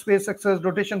time and space axis,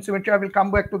 rotation, symmetry. I will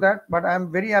come back to that, but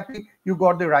I'm very happy you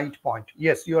got the right point.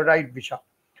 Yes, you're right, Vishal.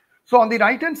 So on the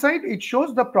right hand side, it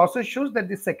shows the process shows that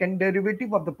the second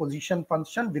derivative of the position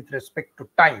function with respect to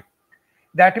time.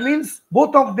 That means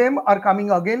both of them are coming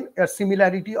again a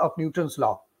similarity of Newton's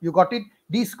law. You got it,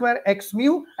 d square x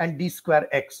mu and d square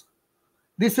x.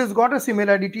 This has got a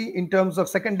similarity in terms of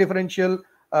second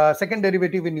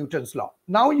derivative in Newton's law.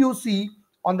 Now you see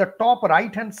on the top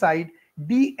right hand side,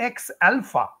 dx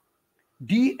alpha,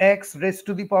 dx raised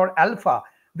to the power alpha.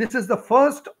 This is the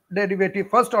first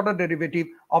order derivative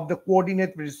of the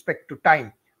coordinate with respect to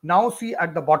time. Now see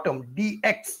at the bottom,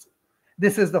 dx.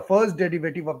 This is the first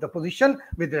derivative of the position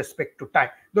with respect to time.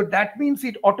 So that means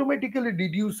it automatically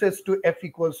reduces to f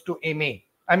equals to ma.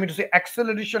 I mean to say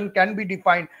acceleration can be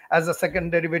defined as a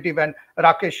second derivative, and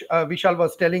Rakesh, Vishal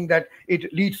was telling that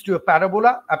it leads to a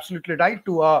parabola, absolutely right,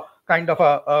 to a kind of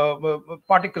a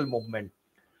particle movement.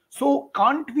 So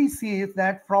can't we say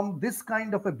that from this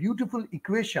kind of a beautiful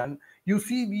equation, you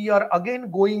see we are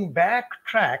again going back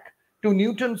track to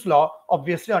Newton's law,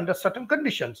 obviously under certain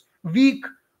conditions, weak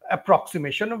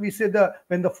approximation, we say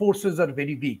when the forces are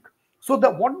very weak. So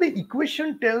what the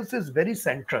equation tells is very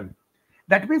central.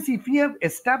 That means if we have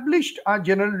established our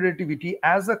general relativity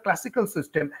as a classical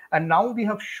system, and now we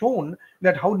have shown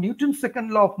that how Newton's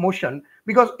second law of motion,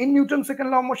 because in Newton's second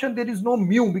law of motion, there is no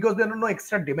mu because there are no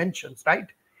extra dimensions, right?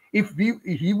 If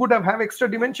he would have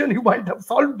extra dimension, he might have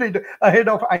solved it ahead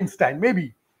of Einstein,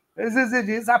 maybe. It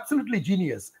is absolutely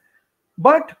genius.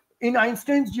 But in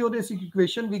Einstein's geodesic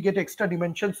equation, we get extra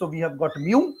dimensions, so we have got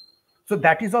mu. So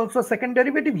that is also a second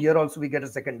derivative. Here also we get a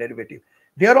second derivative.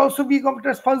 There also we got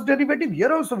a first derivative.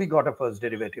 Here also we got a first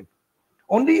derivative.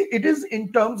 Only it is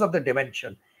in terms of the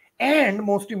dimension. And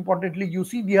most importantly, you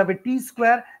see we have a t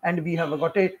square and we have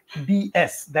got a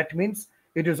ds. That means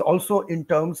it is also in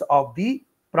terms of the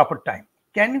proper time.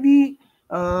 Can we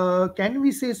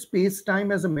say space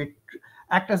time as a metric,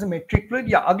 act as a metric fluid?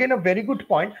 Yeah, again a very good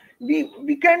point.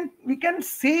 We can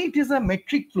say it is a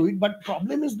metric fluid, but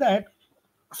problem is that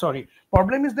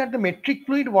the metric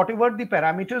fluid, whatever the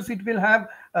parameters it will have,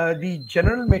 the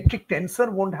general metric tensor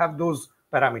won't have those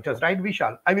parameters, right,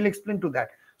 Vishal? I will explain to that.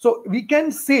 So we can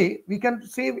say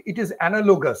it is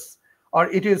analogous, or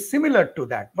it is similar to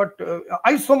that, but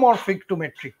isomorphic to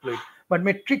metric fluid. But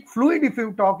metric fluid, if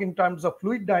you talk in terms of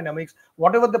fluid dynamics,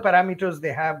 whatever the parameters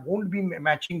they have won't be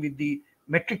matching with the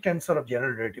metric tensor of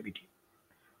general relativity.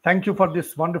 Thank you for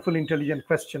this wonderful, intelligent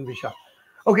question, Visha.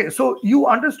 Okay, so you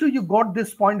understood, you got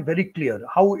this point very clear,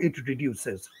 how it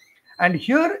reduces. And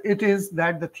here it is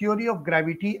that the theory of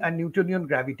gravity and Newtonian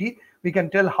gravity, we can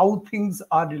tell how things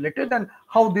are related and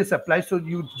how this applies. So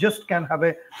you just can have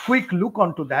a quick look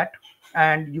onto that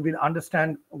and you will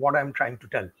understand what I'm trying to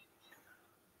tell.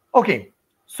 Okay,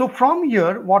 so from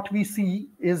here, what we see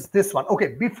is this one.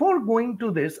 Okay, before going to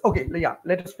this, okay, yeah,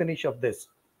 let us finish up this.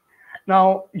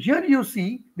 Now, here you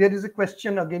see there is a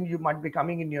question again, you might be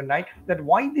coming in your night, that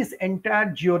why this entire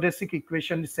geodesic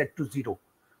equation is set to 0,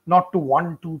 not to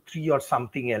 1, 2, 3 or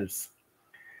something else.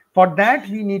 For that,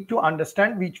 we need to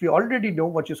understand, which we already know,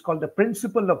 what is called the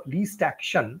principle of least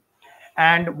action.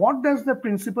 And what does the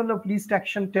principle of least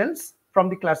action tells from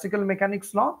the classical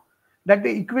mechanics law? That the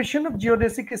equation of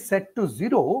geodesic is set to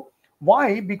 0.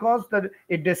 Why? Because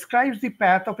it describes the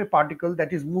path of a particle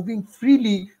that is moving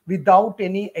freely without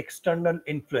any external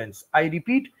influence. I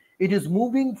repeat, it is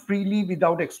moving freely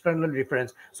without external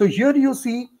reference. So here you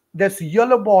see this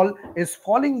yellow ball is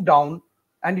falling down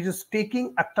and it is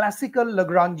taking a classical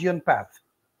Lagrangian path.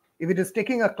 If it is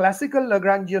taking a classical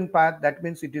Lagrangian path, that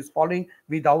means it is falling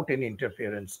without any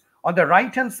interference. On the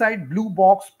right hand side, blue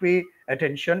box, pay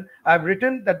attention. I've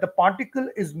written that the particle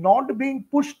is not being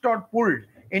pushed or pulled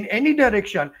in any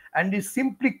direction and is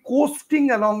simply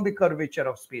coasting along the curvature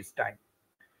of space-time.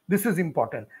 This is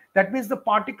important. That means the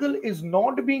particle is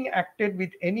not being acted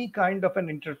with any kind of an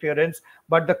interference,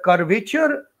 but the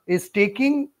curvature is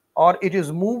taking, or it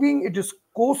is moving, it is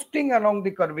coasting along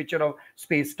the curvature of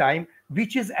space-time,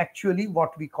 which is actually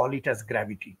what we call it as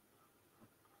gravity.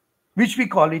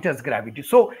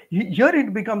 So here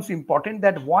it becomes important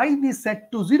that why we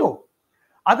set to 0.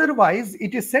 Otherwise,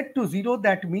 it is set to 0.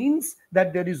 That means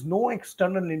that there is no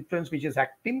external influence which is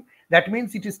acting. That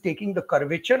means it is taking the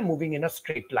curvature, moving in a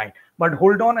straight line. But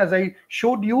hold on, as I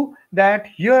showed you, that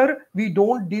here we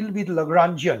don't deal with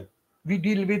Lagrangian. We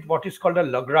deal with what is called a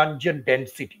Lagrangian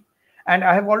density. And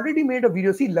I have already made a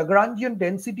video. See, Lagrangian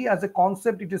density as a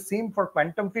concept, it is same for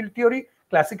quantum field theory,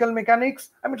 classical mechanics.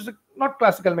 I mean, it's not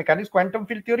classical mechanics, quantum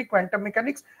field theory, quantum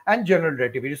mechanics, and general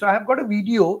relativity. So I have got a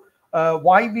video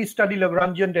why we study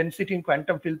Lagrangian density in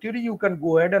quantum field theory. You can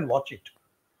go ahead and watch it.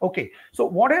 Okay, so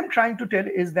what I'm trying to tell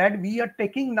is that we are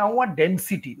taking now a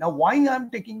density. Now, why I'm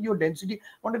taking your density,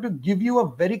 I wanted to give you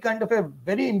a very kind of a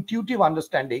very intuitive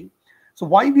understanding. So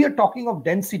why we are talking of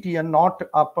density and not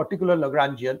a particular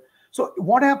Lagrangian. So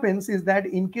what happens is that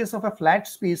in case of a flat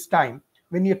space-time,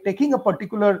 when you're taking a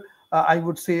particular, I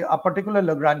would say a particular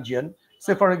Lagrangian,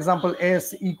 say for example,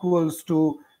 S equals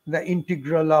to the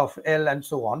integral of L and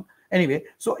so on. Anyway,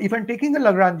 so if I'm taking a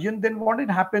Lagrangian, then what it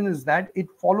happens is that it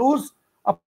follows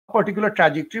a particular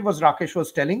trajectory, was Rakesh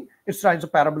was telling, it's a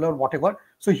parabola or whatever.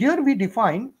 So here we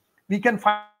define, we can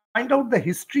find out the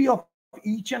history of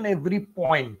each and every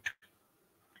point.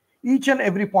 Each and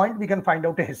every point we can find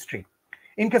out a history.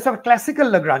 In case of a classical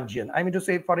Lagrangian, I mean to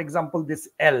say, for example, this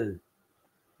L,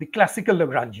 the classical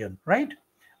Lagrangian, right?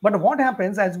 But what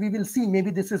happens, as we will see,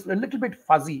 maybe this is a little bit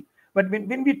fuzzy, but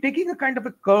when we're taking a kind of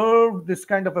a curve, this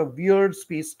kind of a weird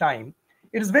space-time,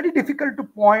 it is very difficult to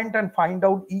point and find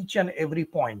out each and every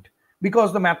point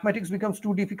because the mathematics becomes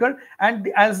too difficult.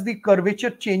 And as the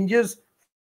curvature changes,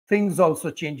 things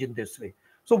also change in this way.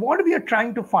 So what we are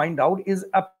trying to find out is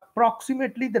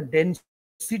approximately the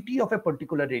density of a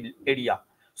particular area.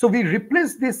 So we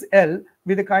replace this L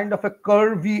with a kind of a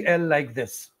curvy L like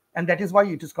this. And that is why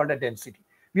it is called a density.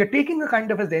 We are taking a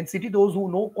kind of a density. Those who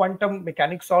know quantum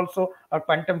mechanics also, or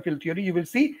quantum field theory, you will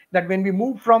see that when we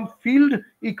move from field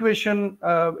equation,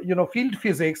 field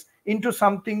physics into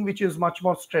something which is much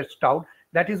more stretched out,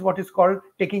 that is what is called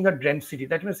taking a density.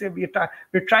 That means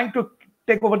we're trying to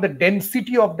take over the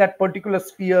density of that particular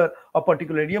sphere or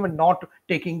particular area and not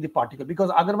taking the particle,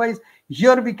 because otherwise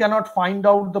here we cannot find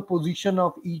out the position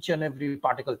of each and every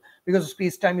particle because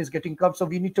space-time is getting curved. So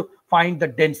we need to find the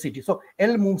density. So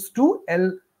L moves to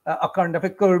L, a kind of a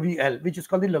curvy L, which is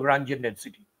called the Lagrangian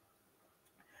density.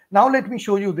 Now let me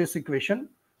show you this equation.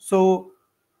 So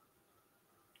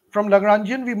from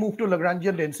Lagrangian, we move to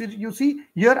Lagrangian density. You see,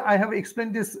 here I have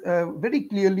explained this very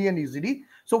clearly and easily.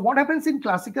 So what happens in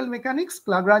classical mechanics?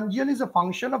 Lagrangian is a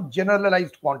function of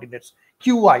generalized coordinates.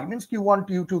 Qi means Q1,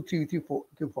 Q2, Q3,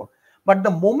 Q4. But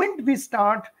the moment we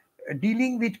start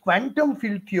dealing with quantum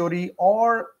field theory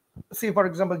or say, for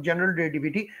example, general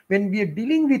relativity, when we are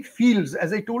dealing with fields,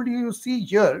 as I told you, you see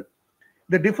here,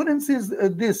 the difference is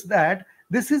that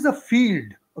this is a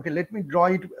field. Okay, let me draw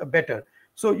it better.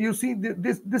 So you see,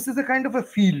 this is a kind of a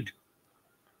field.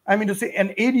 I mean to say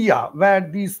an area where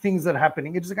these things are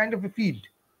happening. It is a kind of a field.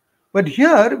 But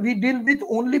here we deal with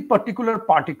only particular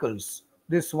particles.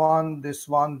 This one, this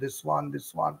one, this one,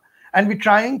 this one. And we're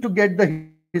trying to get the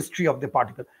history of the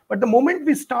particle. But the moment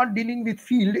we start dealing with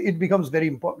field, it becomes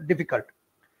very difficult.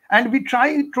 And we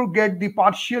try to get the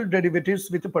partial derivatives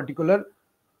with a particular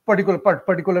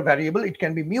variable. It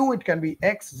can be mu, it can be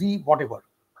x, z, whatever.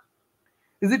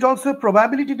 Is it also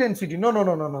probability density? No, no,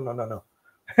 no, no, no, no, no, no.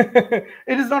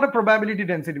 It is not a probability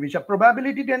density, Vishal.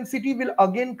 Probability density will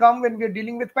again come when we are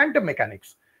dealing with quantum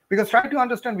mechanics. Because try to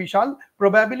understand, Vishal,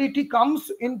 probability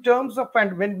comes in terms of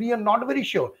when we are not very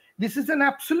sure. This is an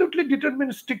absolutely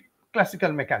deterministic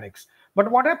classical mechanics.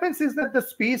 But what happens is that the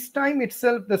space-time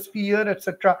itself, the sphere,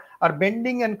 etc., are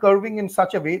bending and curving in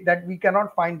such a way that we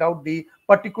cannot find out the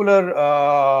particular,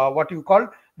 what you call,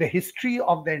 the history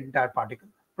of the entire particle.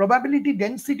 Probability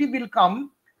density will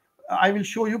come. I will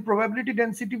show you probability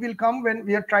density will come when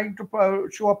we are trying to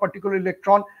show a particular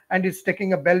electron and it's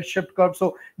taking a bell-shaped curve.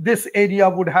 So this area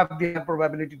would have the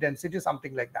probability density,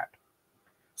 something like that.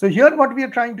 So here what we are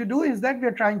trying to do is that we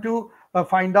are trying to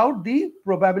find out the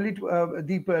probability,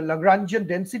 the Lagrangian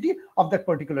density of that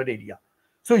particular area.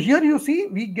 So here you see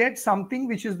we get something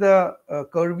which is the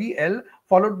curvy L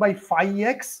followed by phi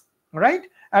x, right?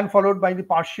 And followed by the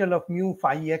partial of mu,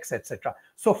 phi x, etc.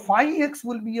 So phi x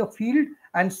will be a field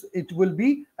and it will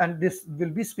be, and this will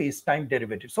be space-time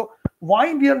derivative. So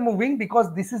why we are moving?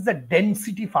 Because this is the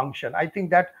density function. I think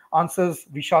that answers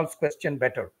Vishal's question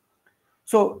better.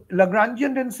 So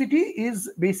Lagrangian density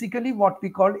is basically what we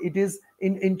call, it is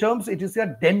in terms, it is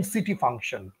a density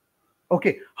function.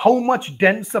 Okay, how much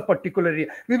dense a particular area.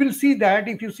 We will see that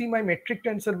if you see my metric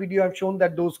tensor video, I've shown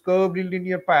that those curved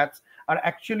linear paths are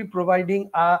actually providing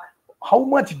how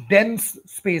much dense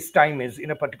space-time is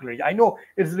in a particular area. I know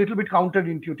it's a little bit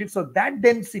counterintuitive. So that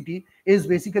density is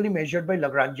basically measured by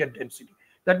Lagrangian density.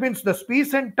 That means the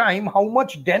space and time, how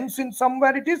much dense in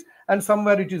somewhere it is and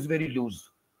somewhere it is very loose.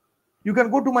 You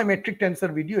can go to my metric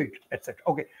tensor video, etc.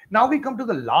 Okay, now we come to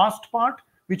the last part,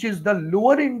 which is the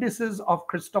lower indices of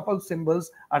Christoffel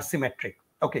symbols are symmetric.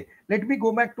 Okay, let me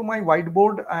go back to my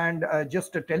whiteboard and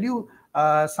just tell you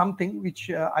something which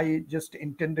I just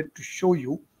intended to show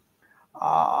you.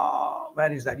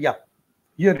 Where is that? Yeah,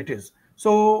 here it is.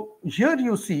 So here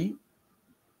you see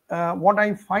what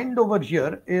I find over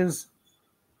here is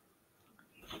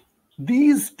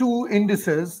these two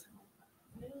indices.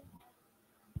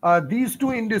 These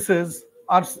two indices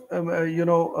are,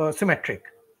 symmetric.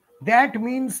 That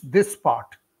means this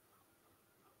part.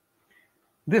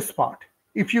 This part.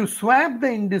 If you swap the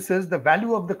indices, the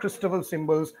value of the Christoffel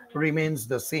symbols remains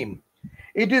the same.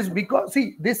 It is because,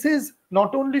 see, this is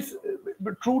not only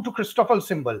true to Christoffel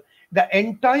symbol. The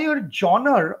entire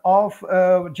genre of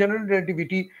general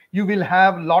relativity, you will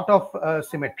have a lot of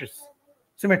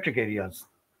symmetric areas.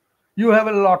 You have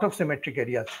a lot of symmetric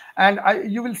areas. And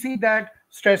you will see that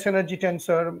stress energy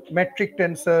tensor, metric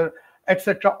tensor,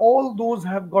 etc., all those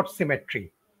have got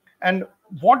symmetry. And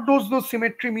what does those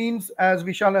symmetry means, as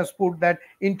Vishal has put, that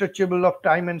interchangeable of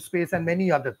time and space and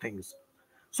many other things.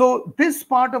 So this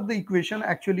part of the equation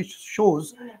actually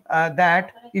shows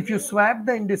that if you swap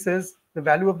the indices, the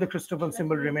value of the Christoffel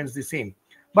symbol remains the same.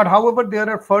 But however, there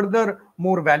are further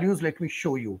more values. Let me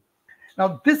show you.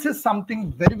 Now, this is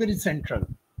something very, very central.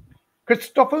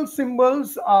 Christoffel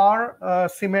symbols are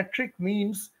symmetric,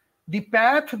 means the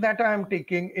path that I am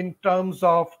taking in terms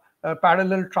of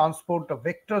parallel transport, the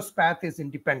vector's path is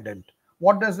independent.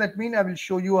 What does that mean? I will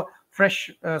show you a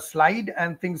fresh slide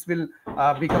and things will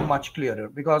become much clearer,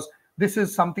 because this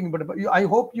is something, but I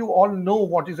hope you all know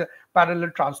what is a parallel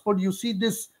transport. You see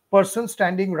this person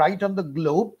standing right on the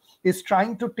globe is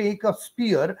trying to take a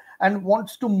sphere and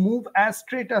wants to move as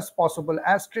straight as possible.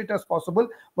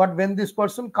 But when this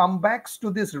person comes back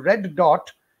to this red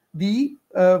dot, the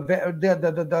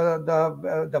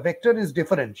vector is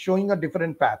different, showing a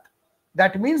different path.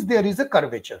 That means there is a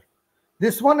curvature.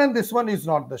 This one and this one is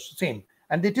not the same.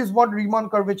 And it is what Riemann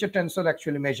curvature tensor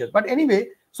actually measures. But anyway,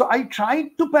 so I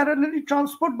tried to parallelly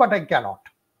transport, but I cannot.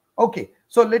 Okay,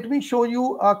 so let me show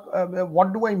you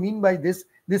what do I mean by this.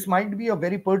 This might be a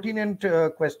very pertinent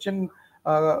question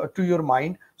to your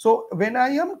mind. So when I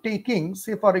am taking,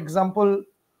 say for example,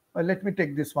 let me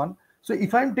take this one. So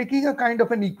if I'm taking a kind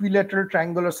of an equilateral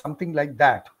triangle or something like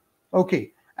that,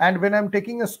 okay, and when I'm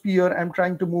taking a sphere, I'm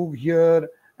trying to move here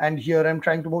and here, I'm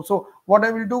trying to move. So what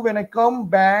I will do when I come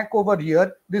back over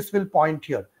here, this will point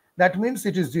here. That means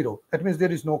it is 0. That means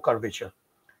there is no curvature.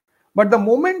 But the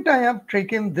moment I have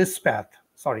taken this path,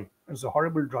 sorry, it's a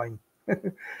horrible drawing.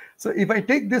 So if I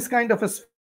take this kind of a sphere,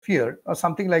 sphere or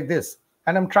something like this,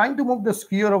 and I'm trying to move the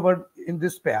sphere over in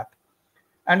this path.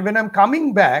 And when I'm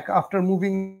coming back, after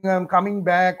moving, I'm coming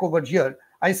back over here,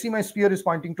 I see my sphere is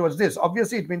pointing towards this.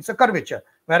 Obviously, it means a curvature.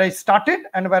 Where I started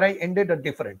and where I ended are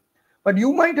different. But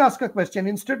you might ask a question,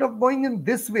 instead of going in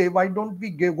this way, why don't we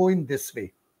go in this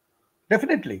way?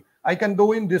 Definitely, I can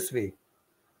go in this way.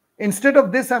 Instead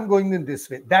of this, I'm going in this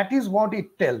way. That is what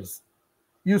it tells.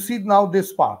 You see now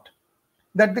this part.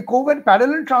 That the covariant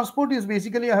parallel transport is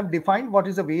basically, I have defined what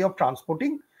is a way of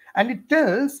transporting, and it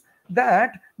tells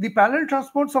that the parallel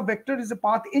transports of vector is a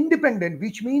path independent,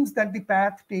 which means that the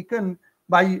path taken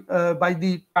by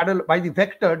the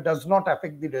vector does not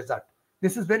affect the result.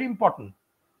 This is very important,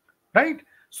 right?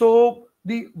 So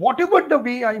whatever the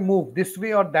way I move, this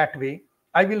way or that way,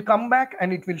 I will come back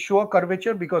and it will show a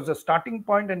curvature, because the starting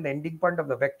point and the ending point of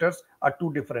the vectors are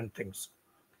two different things.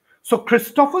 So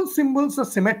Christoffel symbols are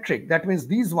symmetric. That means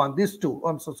these two. Oh,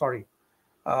 I'm so sorry.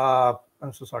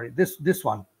 I'm so sorry. This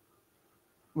one,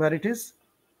 where it is.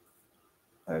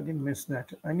 I didn't miss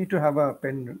that. I need to have a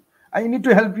pen. I need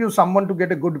to help you, someone, to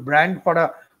get a good brand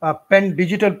for a pen,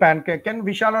 digital pen. Can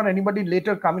Vishal or anybody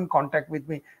later come in contact with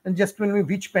me and just tell me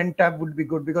which pen tab would be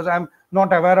good, because I'm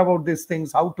not aware about these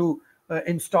things, how to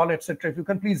install, etc. If you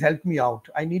can please help me out.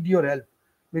 I need your help,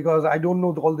 because I don't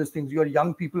know all these things. Your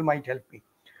young people might help me.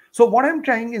 So what I'm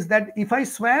trying is that if I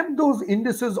swap those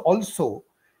indices also,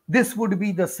 this would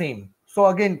be the same. So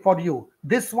again, for you,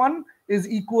 this one is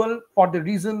equal for the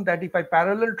reason that if I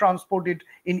parallel transport it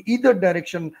in either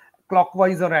direction,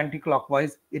 clockwise or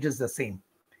anti-clockwise, it is the same.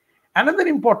 Another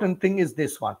important thing is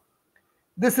this one.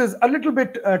 This is a little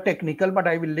bit technical, but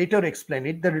I will later explain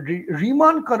it. The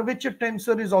Riemann curvature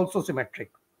tensor is also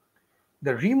symmetric.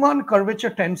 The Riemann curvature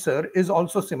tensor is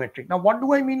also symmetric. Now, what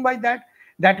do I mean by that?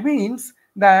 That means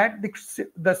that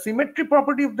the symmetry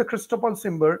property of the Christoffel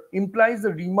symbol implies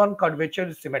the Riemann curvature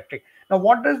is symmetric. Now,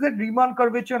 what does that Riemann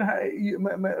curvature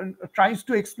tries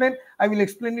to explain? I will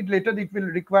explain it later. It will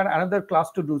require another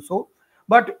class to do so.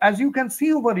 But as you can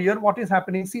see over here, what is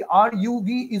happening? See,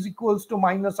 RUV is equals to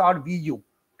minus RVU.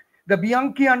 The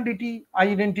Bianchi identity,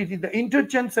 the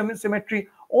interchange symmetry,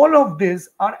 all of these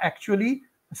are actually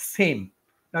same.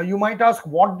 Now, you might ask,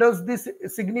 what does this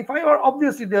signify? Or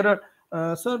obviously, there are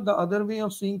sir, the other way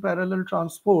of seeing parallel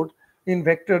transport in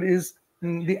vector is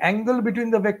the angle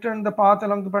between the vector and the path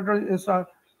along the pattern is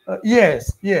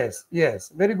yes.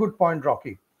 Very good point,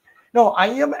 Rocky. No, I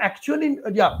am actually,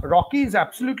 Rocky is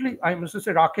absolutely, I must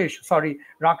say Rakesh, sorry,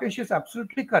 Rakesh is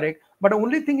absolutely correct. But the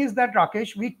only thing is that,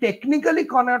 Rakesh, we technically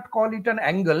cannot call it an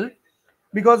angle,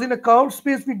 because in a curved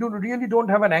space, we really don't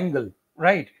have an angle,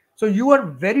 right? So you are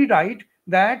very right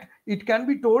that it can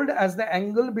be told as the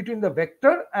angle between the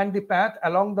vector and the path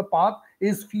along the path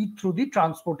is phi through the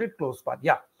transported closed path.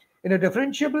 Yeah. In a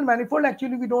differentiable manifold,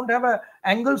 actually, we don't have an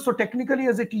angle. So technically,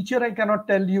 as a teacher, I cannot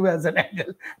tell you as an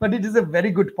angle, but it is a very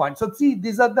good point. So see,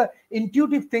 these are the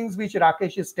intuitive things which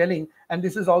Rakesh is telling, and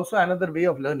this is also another way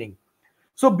of learning.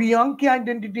 So Bianchi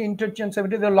identity, interchange,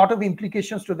 there are a lot of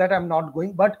implications to that. I'm not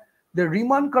going, but the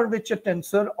Riemann curvature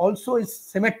tensor also is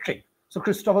symmetric. So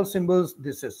Christoffel symbols,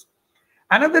 this is.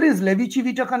 Another is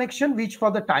Levi-Civita connection, which for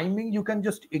the timing you can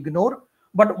just ignore.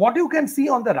 But what you can see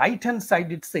on the right-hand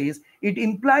side, it says, it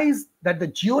implies that the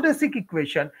geodesic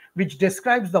equation, which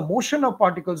describes the motion of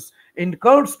particles in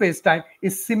curved space-time,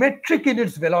 is symmetric in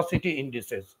its velocity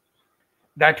indices.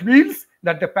 That means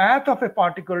that the path of a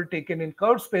particle taken in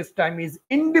curved space-time is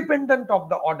independent of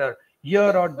the order,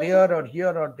 here or there or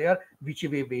here or there,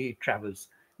 whichever way it travels.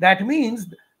 That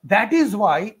means that is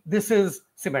why this is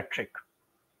symmetric.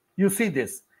 You see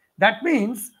this. That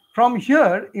means from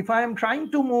here, if I am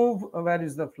trying to move, where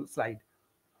is the slide?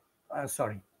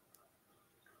 Sorry.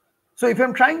 So if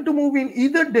I'm trying to move in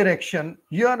either direction,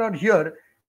 here or here,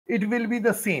 it will be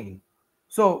the same.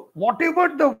 So whatever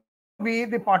the way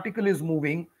the particle is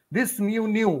moving, this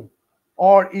mu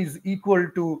or is equal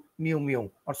to mu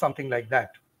or something like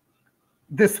that.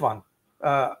 This one,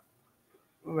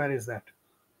 where is that?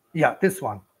 Yeah, this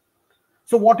one.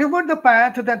 So whatever the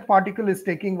path that particle is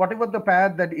taking, whatever the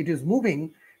path that it is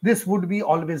moving, this would be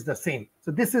always the same.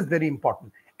 So this is very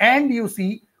important. And you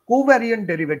see, covariant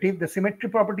derivative, the symmetry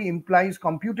property implies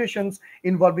computations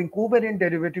involving covariant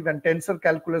derivative and tensor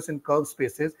calculus in curved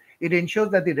spaces. It ensures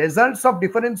that the results of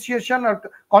differentiation are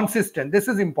consistent. This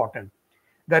is important.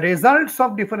 The results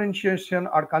of differentiation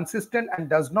are consistent and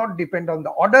does not depend on the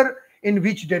order in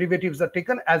which derivatives are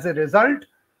taken. As a result,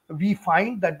 we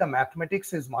find that the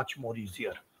mathematics is much more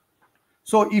easier.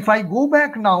 So if I go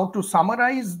back now to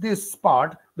summarize this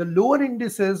part, the lower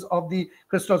indices of the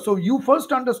Christoffel. So you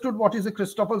first understood what is a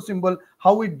Christoffel symbol,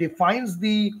 how it defines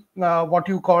the what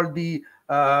you call the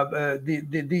what do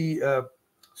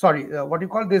you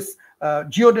call this,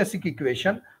 geodesic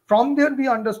equation. From there, we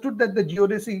understood that the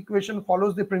geodesic equation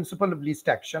follows the principle of least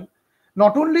action.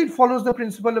 Not only it follows the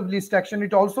principle of least action,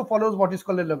 it also follows what is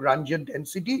called a Lagrangian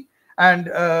density. And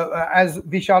as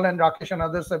Vishal and Rakesh and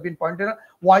others have been pointed out,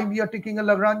 why we are taking a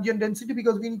Lagrangian density?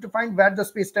 Because we need to find where the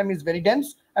space-time is very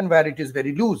dense and where it is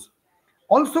very loose.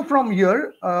 Also from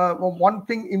here, one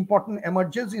thing important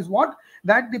emerges is what?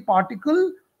 That the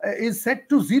particle is set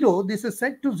to zero. This is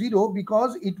set to zero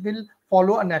because it will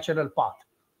follow a natural path.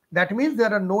 That means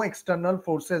there are no external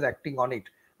forces acting on it.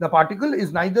 The particle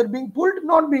is neither being pulled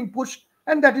nor being pushed,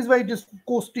 and that is why it is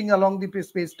coasting along the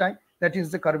space-time. That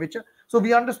is the curvature. So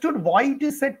we understood why it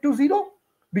is set to zero,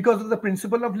 because of the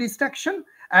principle of least action.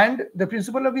 And the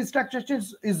principle of least action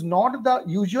is not the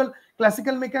usual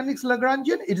classical mechanics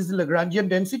Lagrangian. It is Lagrangian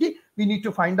density. We need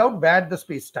to find out where the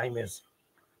space-time is.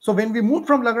 So when we move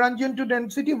from Lagrangian to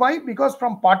density, why? Because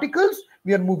from particles,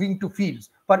 we are moving to fields.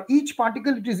 For each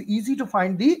particle, it is easy to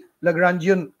find the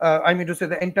Lagrangian,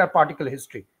 the entire particle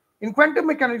history. In quantum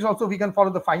mechanics also, we can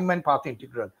follow the Feynman path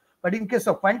integral. But in case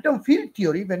of quantum field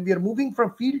theory, when we are moving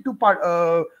from field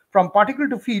to from particle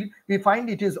to field, we find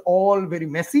it is all very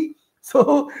messy.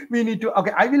 So we need to,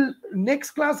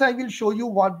 next class, I will show you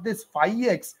what this phi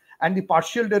x and the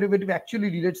partial derivative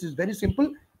actually relates. Is very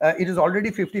simple. It is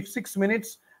already 56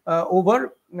 minutes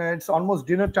over. It's almost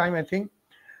dinner time, I think.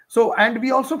 So, and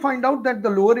we also find out that the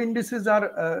lower indices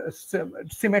are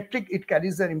symmetric. It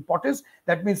carries their importance.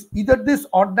 That means either this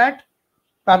or that,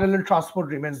 parallel transport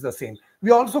remains the same.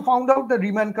 We also found out the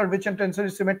Riemann curvature tensor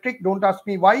is symmetric. Don't ask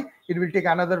me why. It will take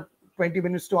another 20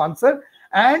 minutes to answer.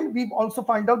 And we've also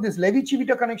found out this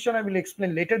Levi-Civita connection. I will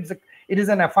explain later. It is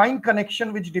an affine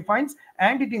connection which defines,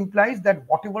 and it implies that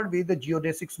whatever way the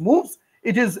geodesics moves,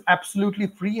 it is absolutely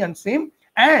free and same.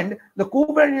 And the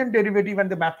covariant derivative and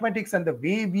the mathematics and the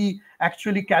way we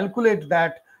actually calculate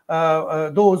that,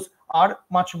 those are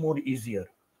much more easier.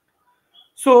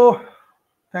 So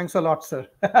thanks a lot, sir.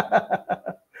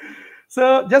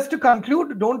 So just to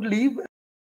conclude, don't leave,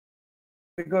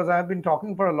 because I've been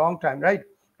talking for a long time, right?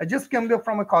 I just came there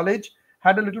from a college,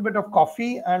 had a little bit of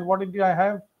coffee, and what did I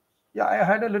have? Yeah, I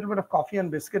had a little bit of coffee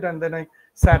and biscuit, and then I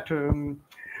sat.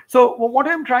 So what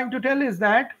I'm trying to tell is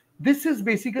that this is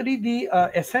basically the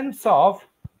essence of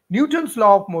Newton's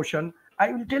law of motion.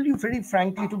 I will tell you very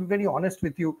frankly, to be very honest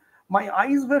with you, my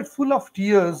eyes were full of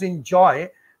tears in joy.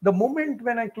 The moment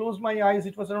when I closed my eyes,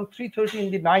 it was around 3:30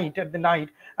 in the night,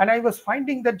 and I was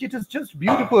finding that it is just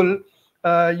beautiful,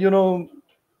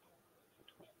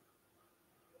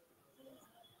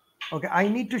 Okay, I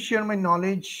need to share my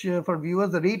knowledge for viewers.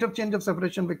 The rate of change of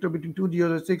separation vector between two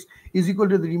geodesics is equal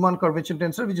to the Riemann curvature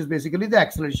tensor, which is basically the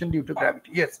acceleration due to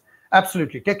gravity. Yes,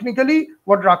 absolutely. Technically,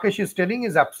 what Rakesh is telling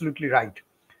is absolutely right.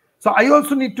 So I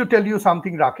also need to tell you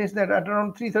something, Rakesh, that at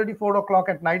around 3:30, 4 o'clock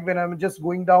at night, when I'm just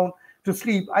going down to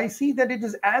sleep, I see that it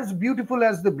is as beautiful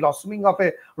as the blossoming of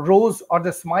a rose or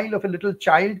the smile of a little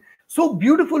child. So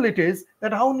beautiful it is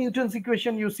that how Newton's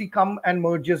equation, you see, come and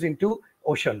merges into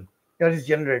ocean. That is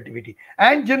general relativity.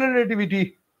 And general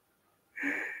relativity,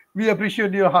 we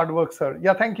appreciate your hard work, sir.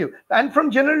 Yeah, thank you. And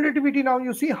from general relativity, now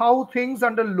you see how things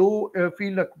under low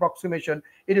field approximation,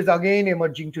 it is again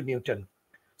emerging to Newton.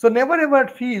 So never ever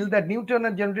feel that Newton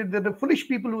and general, the foolish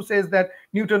people who says that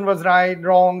Newton was right,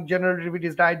 wrong, general relativity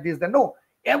is right, this, that. No,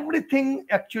 everything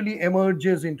actually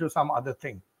emerges into some other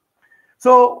thing.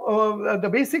 So the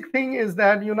basic thing is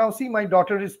that you now see my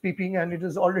daughter is peeping and it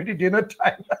is already dinner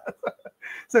time.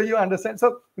 So you understand.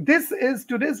 So this is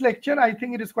today's lecture. I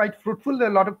think it is quite fruitful. There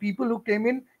are a lot of people who came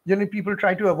in. Generally, people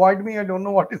try to avoid me. I don't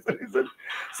know what is the reason.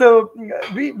 So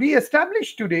we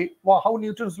established today how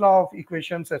Newton's law of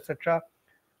equations, etc.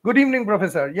 Good evening,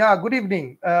 Professor. Yeah, good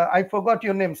evening. I forgot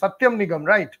your name, Satyam Nigam,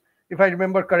 right? If I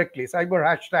remember correctly, cyber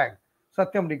hashtag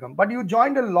Satyam Nigam. But you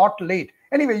joined a lot late.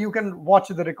 Anyway, you can watch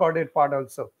the recorded part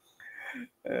also.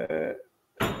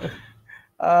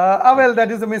 Well,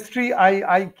 that is a mystery.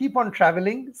 I keep on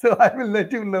traveling, so I will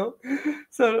let you know.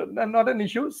 So not an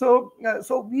issue. So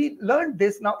we learned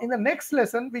this. Now in the next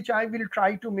lesson, which I will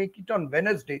try to make it on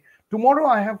Wednesday. Tomorrow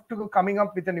I have to go coming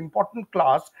up with an important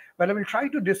class where I will try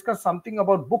to discuss something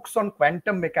about books on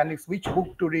quantum mechanics, which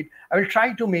book to read. I will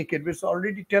try to make it. It's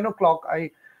already 10 o'clock.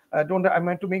 I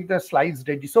meant to make the slides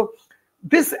ready. So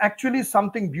this actually is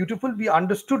something beautiful. We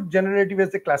understood generative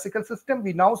as a classical system.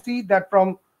 We now see that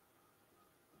from,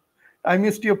 I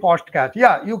missed your podcast.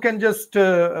 Yeah, you can just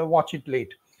watch it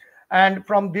late. And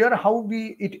from there, how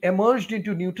it emerged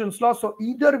into Newton's law. So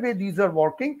either way, these are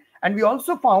working. And we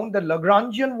also found that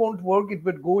Lagrangian won't work. It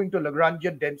would go into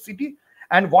Lagrangian density.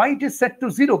 And why it is set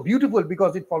to zero? Beautiful,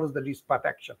 because it follows the least path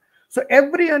action. So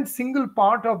every and single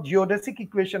part of geodesic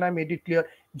equation, I made it clear.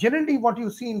 Generally, what you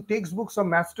see in textbooks of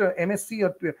master MSc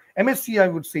or MSc, I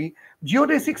would say,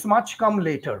 geodesics much come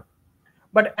later.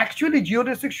 But actually,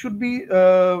 geodesics should be,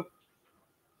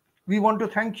 we want to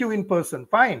thank you in person.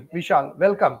 Fine, Vishal,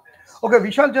 welcome. Okay,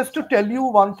 Vishal, just to tell you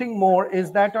one thing more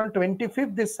is that on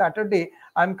 25th, this Saturday,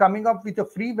 I'm coming up with a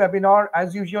free webinar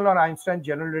as usual on Einstein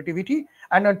general relativity.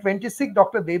 And on 26th,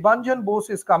 Dr. Debanjan Bose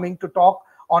is coming to talk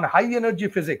on high energy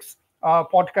physics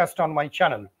podcast on my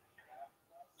channel.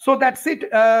 So that's it.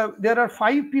 There are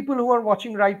 5 people who are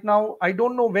watching right now. I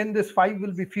don't know when this 5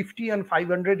 will be 50 and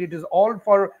 500. It is all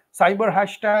for cyber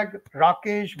hashtag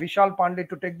Rakesh, Vishal Pandey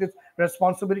to take this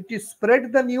responsibility.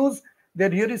 Spread the news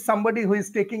that here is somebody who is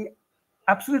taking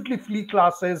absolutely free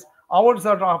classes, hours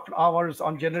after hours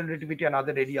on general relativity and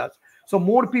other areas. So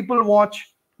more people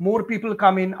watch, more people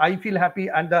come in. I feel happy,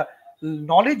 and the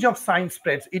knowledge of science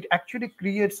spreads. It actually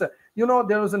creates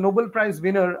there was a Nobel Prize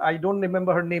winner, I don't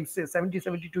remember her name, say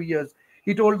 72 years.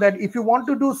 He told that if you want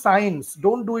to do science,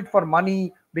 don't do it for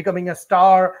money, becoming a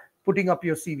star, putting up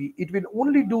your CV. It will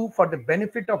only do for the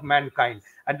benefit of mankind.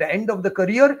 At the end of the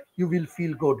career, you will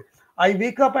feel good. I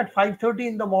wake up at 5:30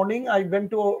 in the morning. I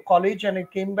went to college and I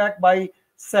came back by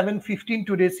 7:15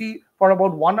 today. See, for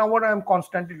about 1 hour, I am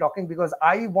constantly talking because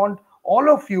I want all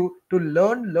of you to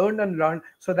learn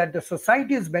so that the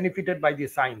society is benefited by the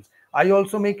science. I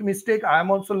also make a mistake. I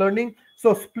am also learning.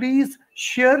 So please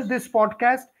share this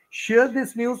podcast, share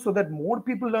this news so that more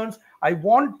people learn. I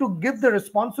want to give the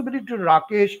responsibility to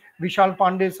Rakesh, Vishal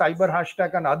Pandey, Cyber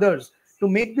Hashtag and others to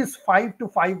make this 5 to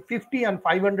 550 and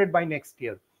 500 by next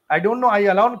year. I don't know. I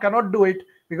alone cannot do it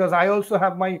because I also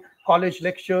have my college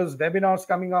lectures, webinars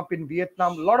coming up in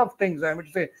Vietnam, a lot of things. I would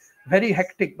say very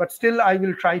hectic, but still I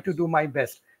will try to do my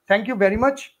best. Thank you very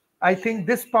much. I think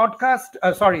this podcast,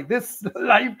 this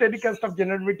live telecast of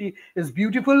Generality is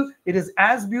beautiful. It is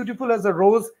as beautiful as a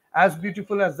rose, as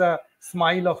beautiful as the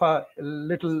smile of a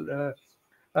little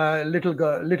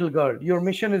girl. Your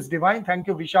mission is divine. Thank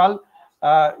you, Vishal.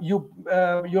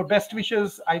 Your best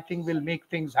wishes, I think, will make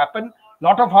things happen.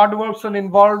 Lot of hard work is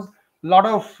involved. Lot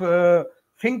of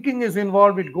thinking is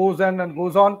involved. It goes on and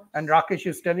goes on. And Rakesh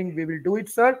is telling we will do it,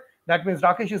 sir. That means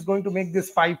Rakesh is going to make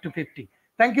this 5 to 50.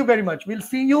 Thank you very much. We'll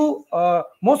see you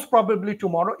most probably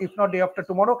tomorrow, if not day after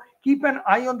tomorrow. Keep an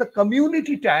eye on the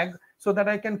community tag so that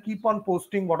I can keep on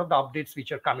posting what are the updates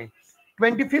which are coming.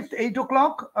 25th, 8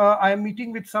 o'clock, I am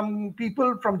meeting with some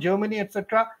people from Germany,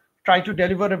 etc. Try to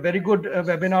deliver a very good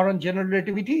webinar on general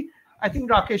relativity. I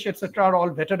think Rakesh, etc. are all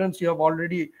veterans. You have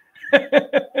already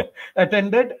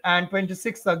attended. And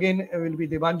 26th, again, will be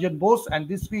Debanjan Bose. And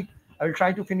this week, I will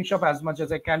try to finish up as much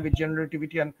as I can with general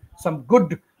relativity and some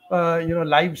good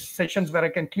live sessions where I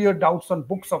can clear doubts on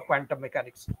books of quantum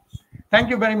mechanics. Thank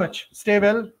you very much. Stay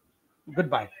well.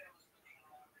 Goodbye.